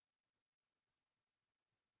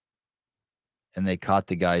 And they caught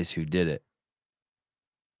the guys who did it.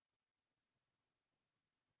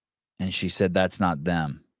 And she said that's not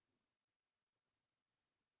them.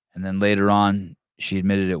 And then later on, she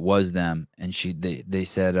admitted it was them. And they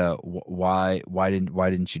said, why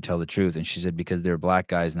didn't you tell the truth? And she said, because they're black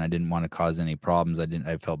guys and I didn't want to cause any problems.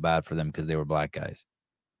 I felt bad for them because they were black guys.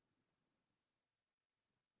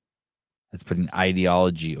 That's putting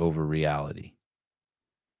ideology over reality.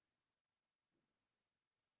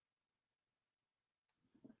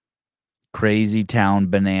 Crazy town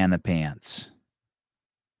banana pants.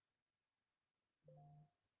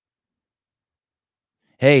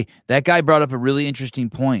 Hey, that guy brought up a really interesting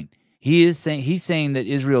point. He's saying that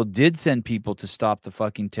Israel did send people to stop the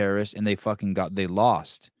fucking terrorists and they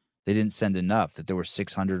lost. They didn't send enough, that there were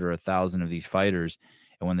 600 or 1,000 of these fighters.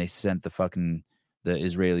 And when they sent the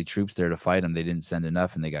Israeli troops there to fight them, they didn't send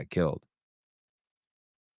enough and they got killed.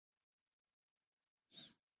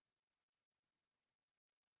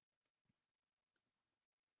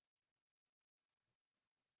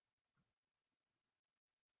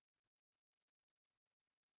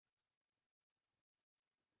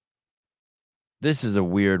 This is a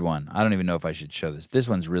weird one. I don't even know if I should show this. This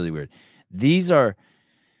one's really weird. I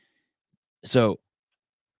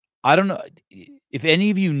don't know if any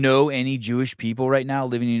of you know any Jewish people right now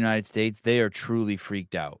living in the United States. They are truly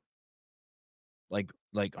freaked out. Like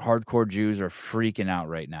hardcore Jews are freaking out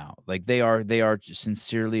right now. Like they are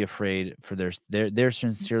sincerely afraid for they're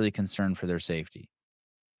sincerely concerned for their safety.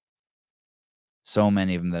 So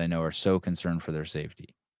many of them that I know are so concerned for their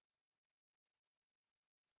safety.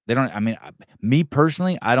 They don't, I mean, me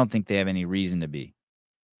personally, I don't think they have any reason to be.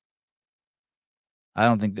 I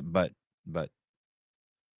don't think that, but I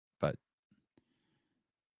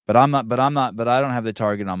don't have the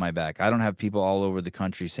target on my back. I don't have people all over the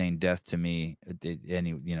country saying death to me. People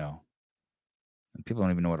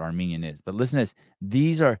don't even know what Armenian is. But listen to this.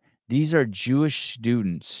 These are Jewish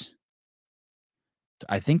students.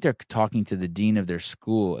 I think they're talking to the dean of their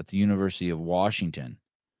school at the University of Washington.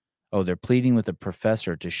 Oh, they're pleading with a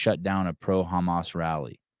professor to shut down a pro-Hamas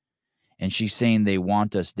rally. And she's saying they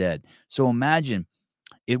want us dead. So imagine,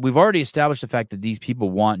 we've already established the fact that these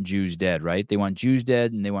people want Jews dead, right? They want Jews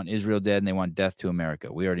dead, and they want Israel dead, and they want death to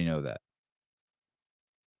America. We already know that.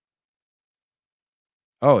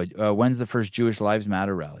 Oh, when's the first Jewish Lives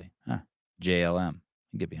Matter rally? Huh. JLM.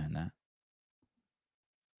 Get behind that.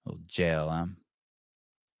 Oh, JLM.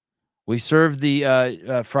 We served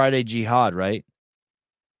the Friday Jihad, right?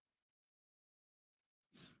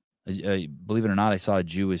 Believe it or not, I saw a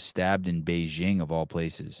Jew was stabbed in Beijing, of all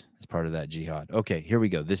places, as part of that jihad. Okay, here we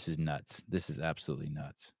go. This is nuts. This is absolutely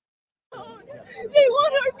nuts. They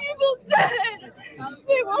want our people dead.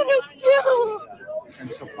 They want us killed.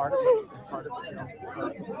 And so part of it.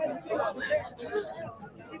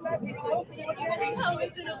 How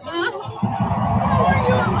is it allowed? How are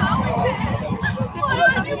you allowing this?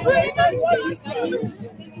 Why are you putting us together?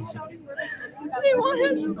 They want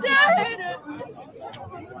us dead.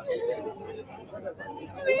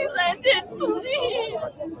 Please end it, please.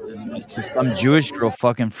 It's just some Jewish girl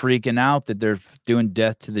fucking freaking out that they're doing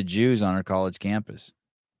death to the Jews on her college campus.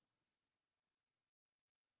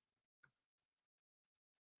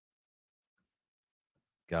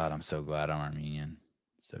 God, I'm so glad I'm Armenian.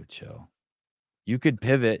 So chill. You could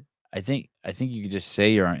pivot. I think you could just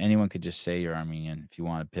say anyone could just say you're Armenian if you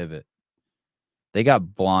want to pivot. They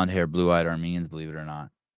got blonde hair, blue-eyed Armenians, believe it or not.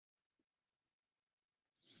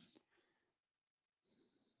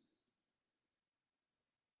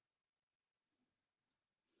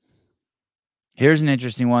 Here's an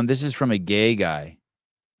interesting one. This is from a gay guy.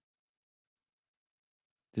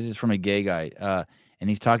 And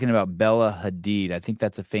he's talking about Bella Hadid. I think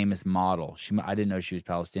that's a famous model. I didn't know she was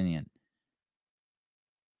Palestinian.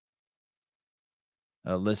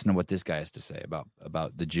 Listen to what this guy has to say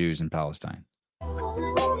about the Jews in Palestine. I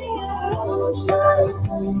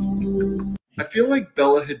feel like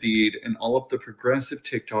Bella Hadid and all of the progressive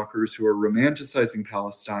TikTokers who are romanticizing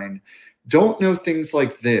Palestine don't know things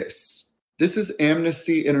like this. This is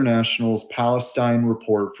Amnesty International's Palestine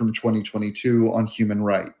report from 2022 on human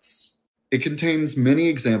rights. It contains many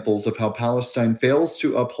examples of how Palestine fails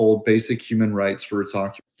to uphold basic human rights for its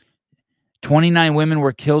occupants. 29 women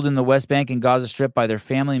were killed in the West Bank and Gaza Strip by their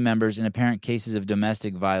family members in apparent cases of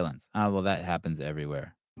domestic violence. Well, that happens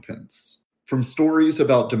everywhere. From stories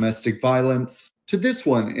about domestic violence to this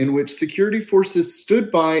one in which security forces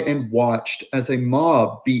stood by and watched as a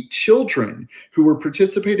mob beat children who were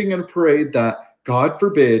participating in a parade that, God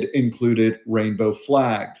forbid, included rainbow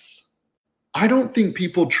flags. I don't think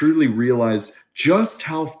people truly realize just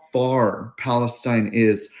how far Palestine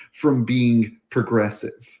is from being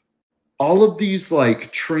progressive. All of these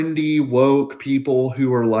like trendy, woke people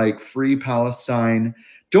who are like free Palestine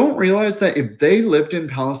don't realize that if they lived in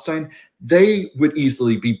Palestine, they would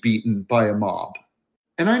easily be beaten by a mob.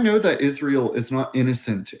 And I know that Israel is not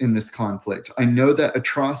innocent in this conflict. I know that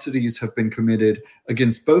atrocities have been committed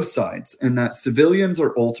against both sides and that civilians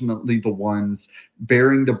are ultimately the ones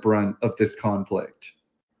bearing the brunt of this conflict.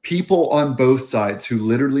 People on both sides who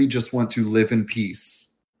literally just want to live in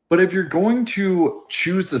peace. But if you're going to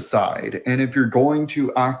choose a side, and if you're going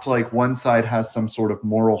to act like one side has some sort of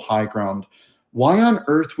moral high ground, why on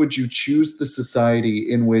earth would you choose the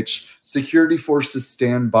society in which security forces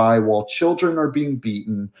stand by while children are being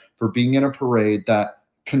beaten for being in a parade that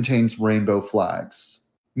contains rainbow flags?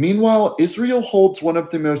 Meanwhile, Israel holds one of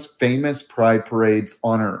the most famous pride parades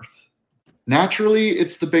on earth. Naturally,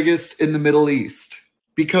 it's the biggest in the Middle East.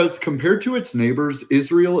 Because compared to its neighbors,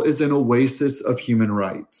 Israel is an oasis of human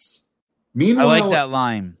rights. Meanwhile, I like that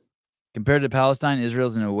line. Compared to Palestine, Israel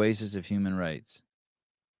is an oasis of human rights.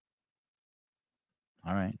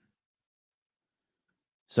 All right.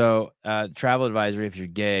 So, travel advisory, if you're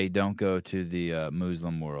gay, don't go to the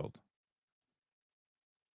Muslim world.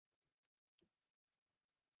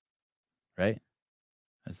 Right?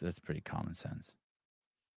 That's pretty common sense.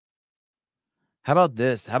 How about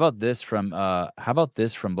this? How about this from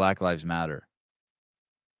Black Lives Matter?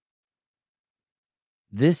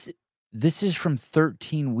 This is from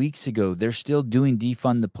 13 weeks ago. They're still doing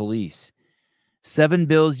defund the police. 7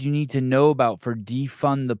 bills you need to know about for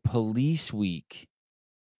defund the police week.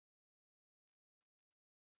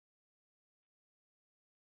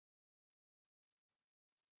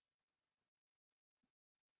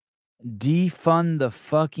 Defund the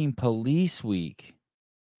fucking police week.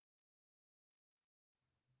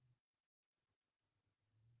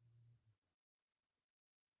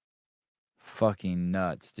 Fucking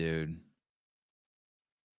nuts, dude.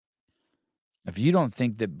 If you don't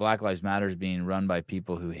think that Black Lives Matter is being run by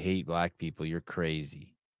people who hate black people, you're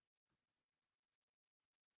crazy.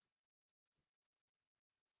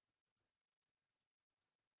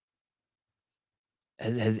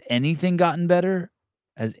 Has anything gotten better?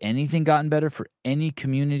 Has anything gotten better for any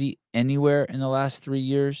community anywhere in the last 3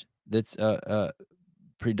 years that's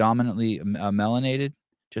predominantly melanated?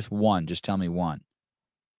 Just one. Just tell me one.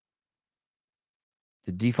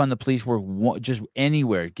 The defund the police work just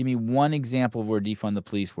anywhere. Give me one example of where defund the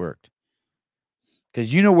police worked.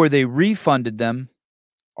 Because you know where they refunded them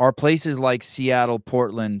are places like Seattle,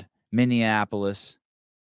 Portland, Minneapolis.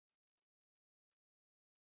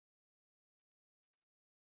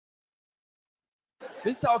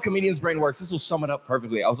 This is how a comedian's brain works. This will sum it up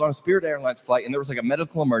perfectly. I was on a Spirit Airlines flight, and there was like a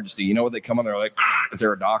medical emergency. You know when they come on, they're like, is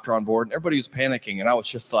there a doctor on board? And everybody was panicking, and I was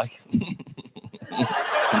just like...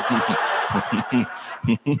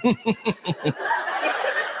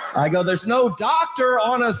 I go, there's no doctor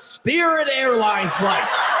on a Spirit Airlines flight.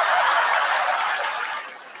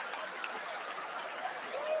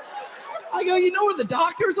 I go, you know where the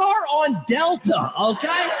doctors are? On Delta,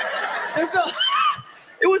 okay?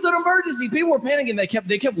 It was an emergency. People were panicking.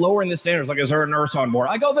 They kept lowering the standards. Like, is there a nurse on board?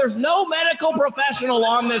 I go, there's no medical professional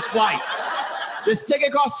on this flight. This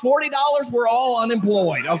ticket costs $40. We're all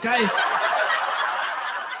unemployed, okay?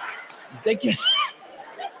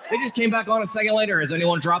 They just came back on a second later. Has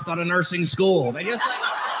anyone dropped out of nursing school? They just like,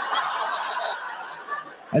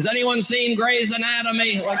 has anyone seen Grey's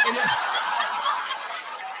Anatomy? Like,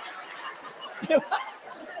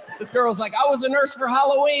 this girl's like, I was a nurse for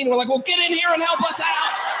Halloween. We're like, well, get in here and help us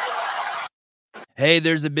out. Hey,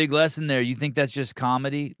 there's a big lesson there. You think that's just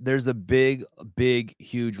comedy? There's a big,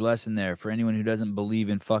 huge lesson there for anyone who doesn't believe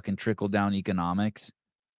in fucking trickle-down economics.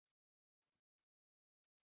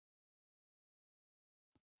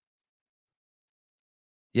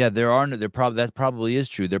 Yeah, that probably is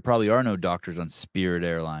true. There probably are no doctors on Spirit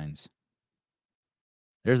Airlines.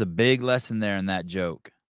 There's a big lesson there in that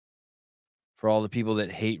joke. For all the people that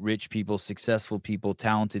hate rich people, successful people,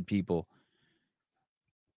 talented people.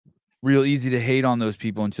 Real easy to hate on those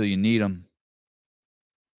people until you need them.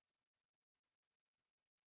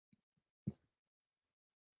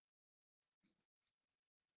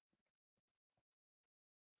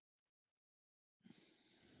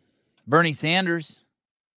 Bernie Sanders.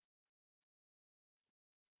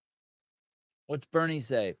 What's Bernie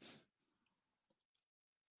say?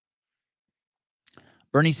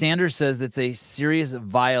 Bernie Sanders says it's a serious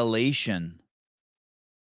violation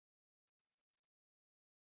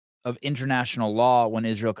of international law when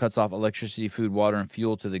Israel cuts off electricity, food, water, and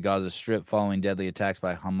fuel to the Gaza Strip following deadly attacks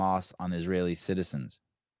by Hamas on Israeli citizens.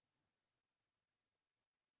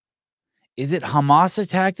 Is it Hamas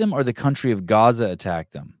attacked them or the country of Gaza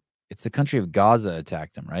attacked them? It's the country of Gaza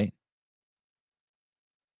attacked them, right?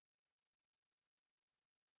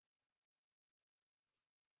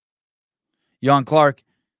 Jan Clark,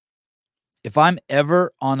 if I'm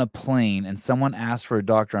ever on a plane and someone asks for a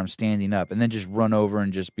doctor, I'm standing up and then just run over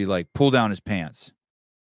and just be like, pull down his pants.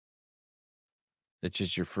 That's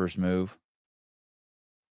just your first move.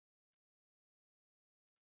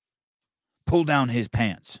 Pull down his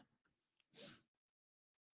pants.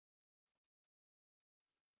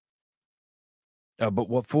 But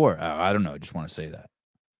what for? I don't know. I just want to say that.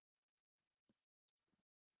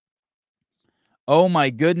 Oh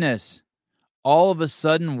my goodness. All of a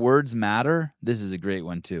sudden, words matter. This is a great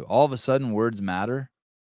one, too. All of a sudden, words matter.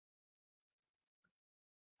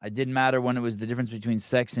 It didn't matter when it was the difference between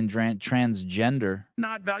sex and transgender.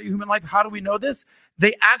 Not value human life. How do we know this?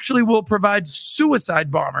 They actually will provide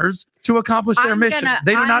suicide bombers to accomplish their mission.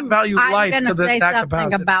 They do not value life to that capacity. I'm going to say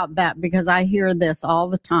something about that because I hear this all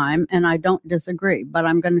the time, and I don't disagree. But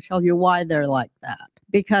I'm going to tell you why they're like that.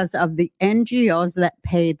 Because of the NGOs that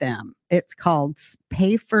pay them. It's called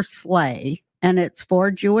Pay for Slay. And it's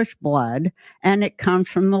for Jewish blood, and it comes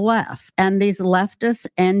from the left. And these leftist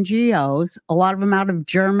NGOs, a lot of them out of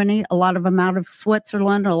Germany, a lot of them out of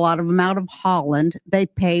Switzerland, a lot of them out of Holland, they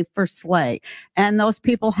pay for slay. And those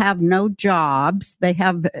people have no jobs. They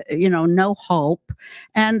have, no hope.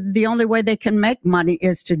 And the only way they can make money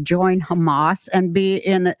is to join Hamas and be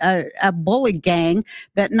in a bully gang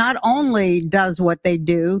that not only does what they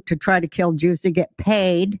do to try to kill Jews to get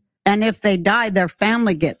paid, and if they die, their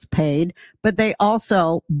family gets paid, but they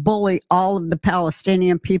also bully all of the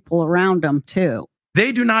Palestinian people around them, too.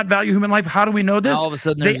 They do not value human life. How do we know this? Now, all of a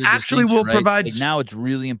sudden, they actually will provide. Like now it's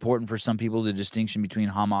really important for some people, the distinction between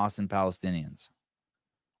Hamas and Palestinians.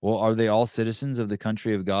 Well, are they all citizens of the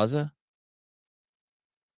country of Gaza?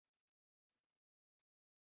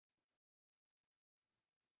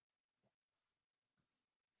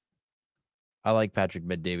 I like Patrick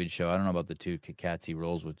Bet-David's show. I don't know about the two cats he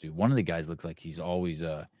rolls with, dude. One of the guys looks like he's always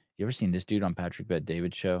you ever seen this dude on Patrick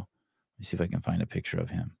Bet-David's show? Let me see if I can find a picture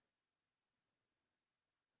of him.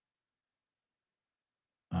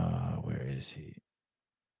 Where is he?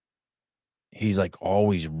 He's like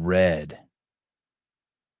always red.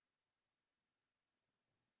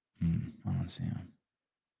 I don't see him.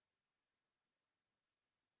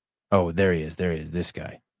 Oh, there he is. This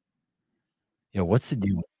guy. Yo, what's the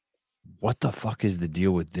deal? What the fuck is the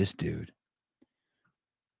deal with this dude?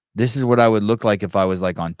 This is what I would look like if I was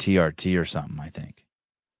like on TRT or something, I think.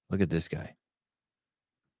 Look at this guy.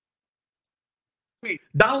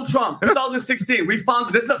 Donald Trump, 2016. We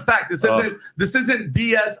found this is a fact. This isn't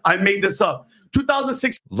BS. I made this up.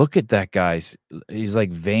 2016. Look at that guy. He's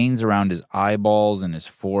like veins around his eyeballs and his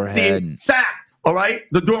forehead. Fact. All right.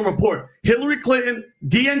 The Durham report. Hillary Clinton,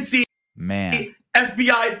 DNC, man,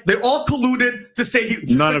 FBI. They all colluded to say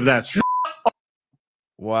he. None of that's true.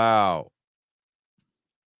 Wow.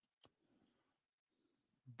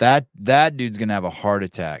 That dude's gonna have a heart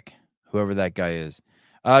attack. Whoever that guy is.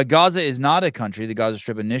 Gaza is not a country. The Gaza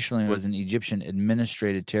Strip initially was an Egyptian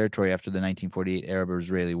administrated territory after the 1948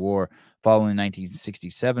 Arab-Israeli War. Following the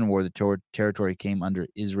 1967 war, the territory came under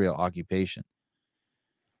Israel occupation.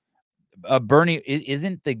 Bernie,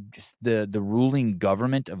 isn't the ruling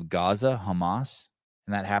government of Gaza Hamas?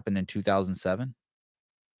 and that happened in 2007.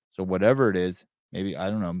 So whatever it is, maybe, I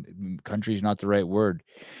don't know, country's not the right word.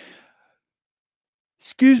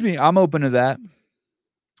 Excuse me, I'm open to that.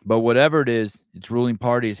 But whatever it is, its ruling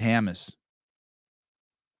party is Hamas.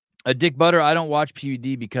 Dick Butter, I don't watch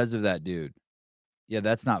PUD because of that, dude. Yeah,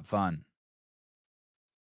 that's not fun.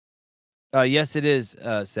 Yes, it is,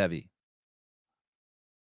 Sevi.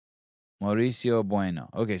 Mauricio Bueno.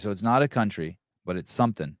 Okay, so it's not a country, but it's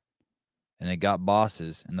something. And it got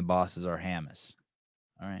bosses, and the bosses are Hamas.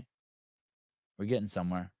 All right. We're getting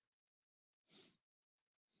somewhere.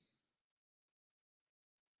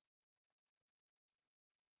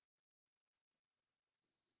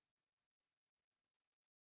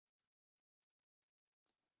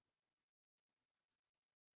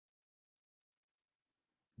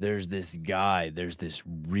 There's this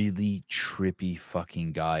really trippy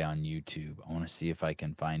fucking guy on YouTube. I want to see if I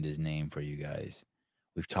can find his name for you guys.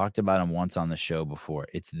 We've talked about him once on the show before.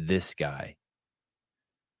 It's this guy.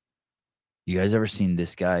 You guys ever seen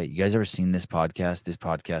this guy? You guys ever seen this podcast? This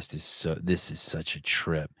podcast is such a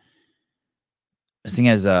trip. This thing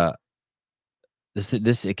has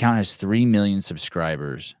this account has 3 million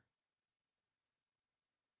subscribers.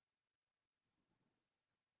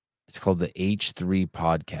 It's called the H3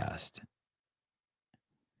 Podcast.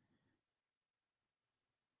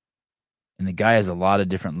 And the guy has a lot of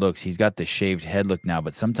different looks. He's got the shaved head look now,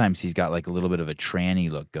 but sometimes he's got like a little bit of a tranny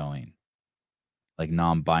look going. Like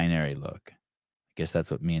non-binary look. I guess that's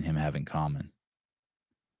what me and him have in common.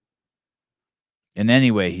 And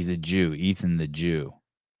anyway, he's a Jew, Ethan the Jew.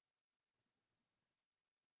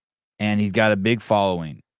 And he's got a big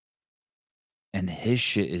following. And his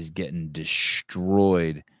shit is getting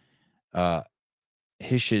destroyed.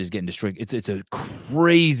 His shit is getting destroyed. It's a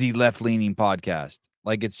crazy left-leaning podcast.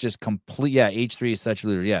 Like, it's just complete. Yeah, H3 is such a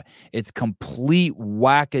leader. Yeah, it's complete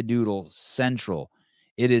wackadoodle central.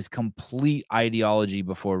 It is complete ideology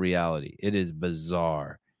before reality. It is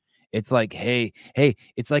bizarre. It's like, hey,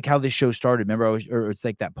 it's like how this show started. Remember, it's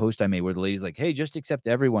like that post I made where the lady's like, hey, just accept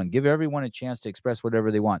everyone. Give everyone a chance to express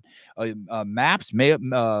whatever they want. Maps,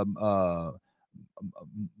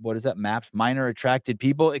 what is that? Maps, minor attracted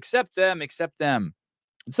people. Accept them.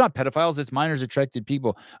 It's not pedophiles. It's minors attracted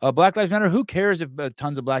people. Black Lives Matter. Who cares if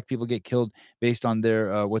tons of black people get killed based on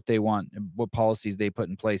their what they want, what policies they put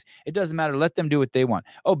in place? It doesn't matter. Let them do what they want.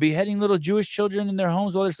 Oh, beheading little Jewish children in their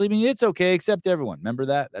homes while they're sleeping. It's okay. Accept everyone. Remember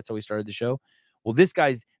that? That's how we started the show. Well, this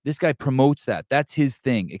guy promotes that. That's his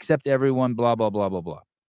thing. Accept everyone. Blah blah blah blah blah.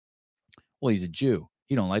 Well, he's a Jew.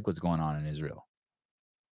 He don't like what's going on in Israel.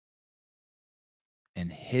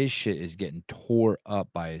 And his shit is getting tore up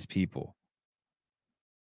by his people.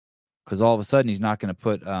 Because all of a sudden, he's not going to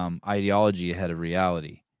put ideology ahead of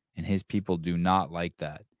reality. And his people do not like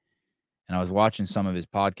that. And I was watching some of his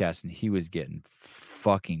podcasts, and he was getting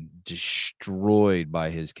fucking destroyed by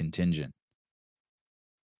his contingent.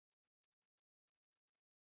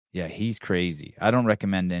 Yeah, he's crazy. I don't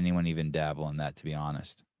recommend anyone even dabble in that, to be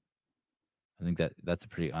honest. I think that's a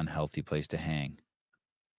pretty unhealthy place to hang.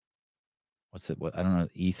 What's it? I don't know.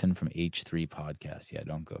 Ethan from H3 Podcast. Yeah,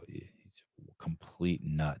 don't go. He's complete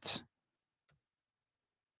nuts.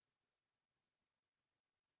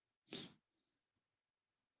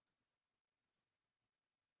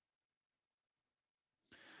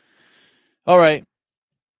 All right.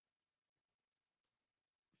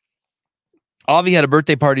 Avi had a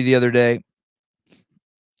birthday party the other day,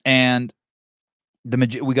 and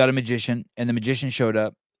we got a magician, and the magician showed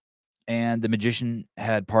up, and the magician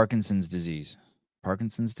had Parkinson's disease.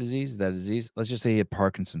 Parkinson's disease? Is that a disease? Let's just say he had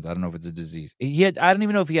Parkinson's. I don't know if it's a disease. I don't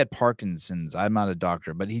even know if he had Parkinson's. I'm not a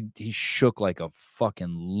doctor, but he shook like a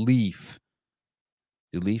fucking leaf.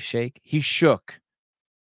 Do leaf shake? He shook.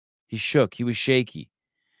 He was shaky.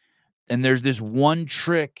 And there's this one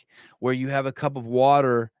trick where you have a cup of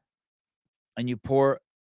water and you pour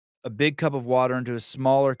a big cup of water into a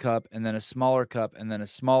smaller cup and then a smaller cup and then a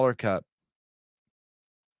smaller cup.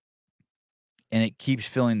 And it keeps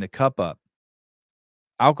filling the cup up.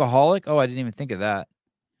 Alcoholic? Oh, I didn't even think of that.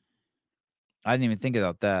 I didn't even think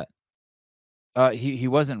about that. He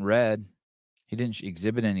wasn't red. He didn't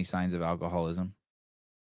exhibit any signs of alcoholism.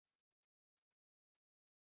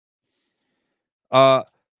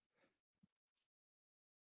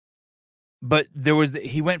 But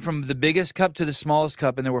he went from the biggest cup to the smallest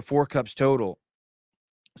cup, and there were 4 cups total.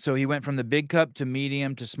 So he went from the big cup to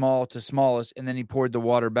medium to small to smallest, and then he poured the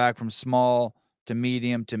water back from small to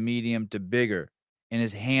medium to bigger. And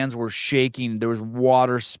his hands were shaking. There was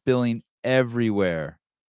water spilling everywhere.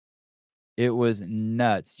 It was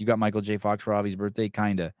nuts. You got Michael J. Fox for Avi's birthday?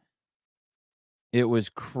 Kinda. It was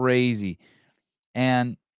crazy.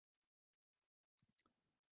 And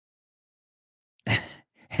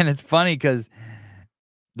And it's funny because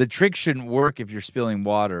the trick shouldn't work if you're spilling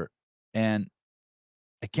water. And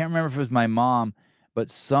I can't remember if it was my mom, but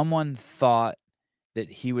someone thought that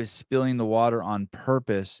he was spilling the water on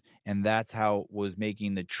purpose, and that's how it was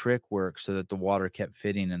making the trick work so that the water kept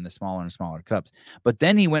fitting in the smaller and smaller cups. But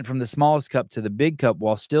then he went from the smallest cup to the big cup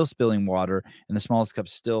while still spilling water, and the smallest cup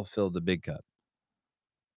still filled the big cup.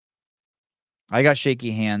 I got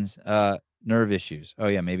shaky hands, nerve issues. Oh,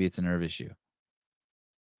 yeah, maybe it's a nerve issue.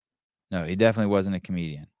 No, he definitely wasn't a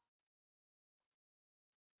comedian.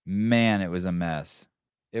 Man, it was a mess.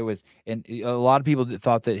 It was, and a lot of people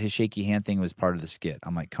thought that his shaky hand thing was part of the skit.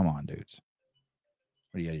 I'm like, come on, dudes.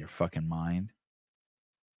 What are you out of your fucking mind?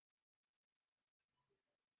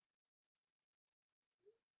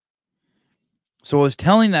 So I was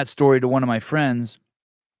telling that story to one of my friends,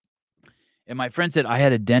 and my friend said, I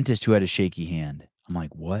had a dentist who had a shaky hand. I'm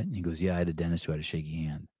like, what? And he goes, yeah, I had a dentist who had a shaky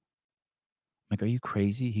hand. I'm like, are you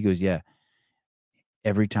crazy? He goes, yeah.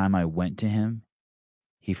 Every time I went to him,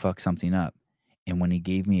 he fucked something up. And when he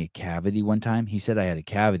gave me a cavity one time, he said I had a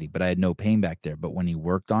cavity, but I had no pain back there. But when he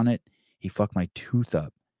worked on it, he fucked my tooth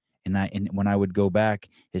up. And when I would go back,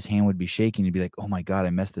 his hand would be shaking. He'd be like, oh my God, I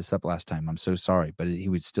messed this up last time. I'm so sorry. But he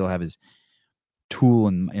would still have his tool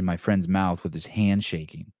in my friend's mouth with his hand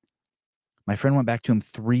shaking. My friend went back to him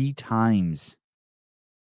 3 times.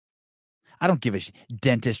 I don't give a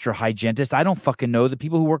dentist or hygienist. I don't fucking know the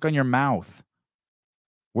people who work on your mouth.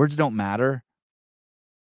 Words don't matter.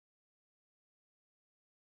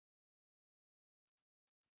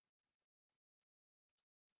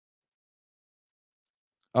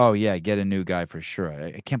 Oh, yeah, get a new guy for sure.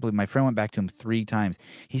 I can't believe my friend went back to him 3 times.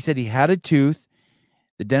 He said he had a tooth.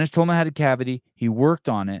 The dentist told him I had a cavity. He worked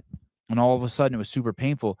on it, and all of a sudden it was super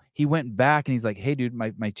painful. He went back, and he's like, hey, dude,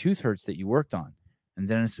 my tooth hurts that you worked on. And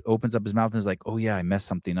then it opens up his mouth and is like, oh, yeah, I messed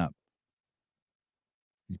something up.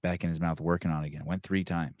 He's back in his mouth working on it again. Went 3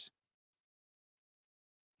 times.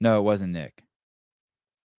 No, it wasn't Nick.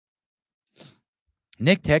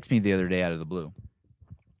 Nick texted me the other day out of the blue.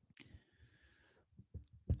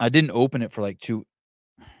 I didn't open it for like 2.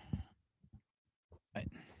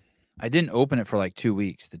 I didn't open it for like 2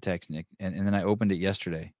 weeks, the text, Nick. And then I opened it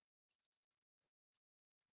yesterday.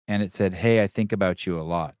 And it said, hey, I think about you a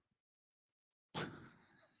lot.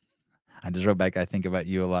 I just wrote back, I think about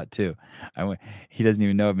you a lot too. He doesn't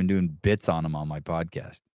even know I've been doing bits on him on my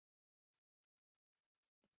podcast.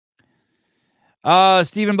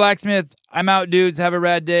 Stephen Blacksmith, I'm out, dudes. Have a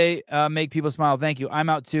rad day. Make people smile. Thank you. I'm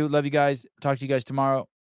out too. Love you guys. Talk to you guys tomorrow.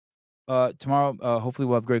 Hopefully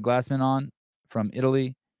we'll have Greg Glassman on from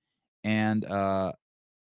Italy and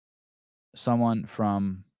someone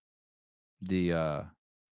from the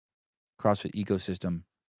CrossFit ecosystem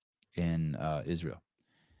in Israel.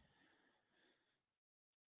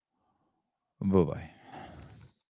 Bye-bye.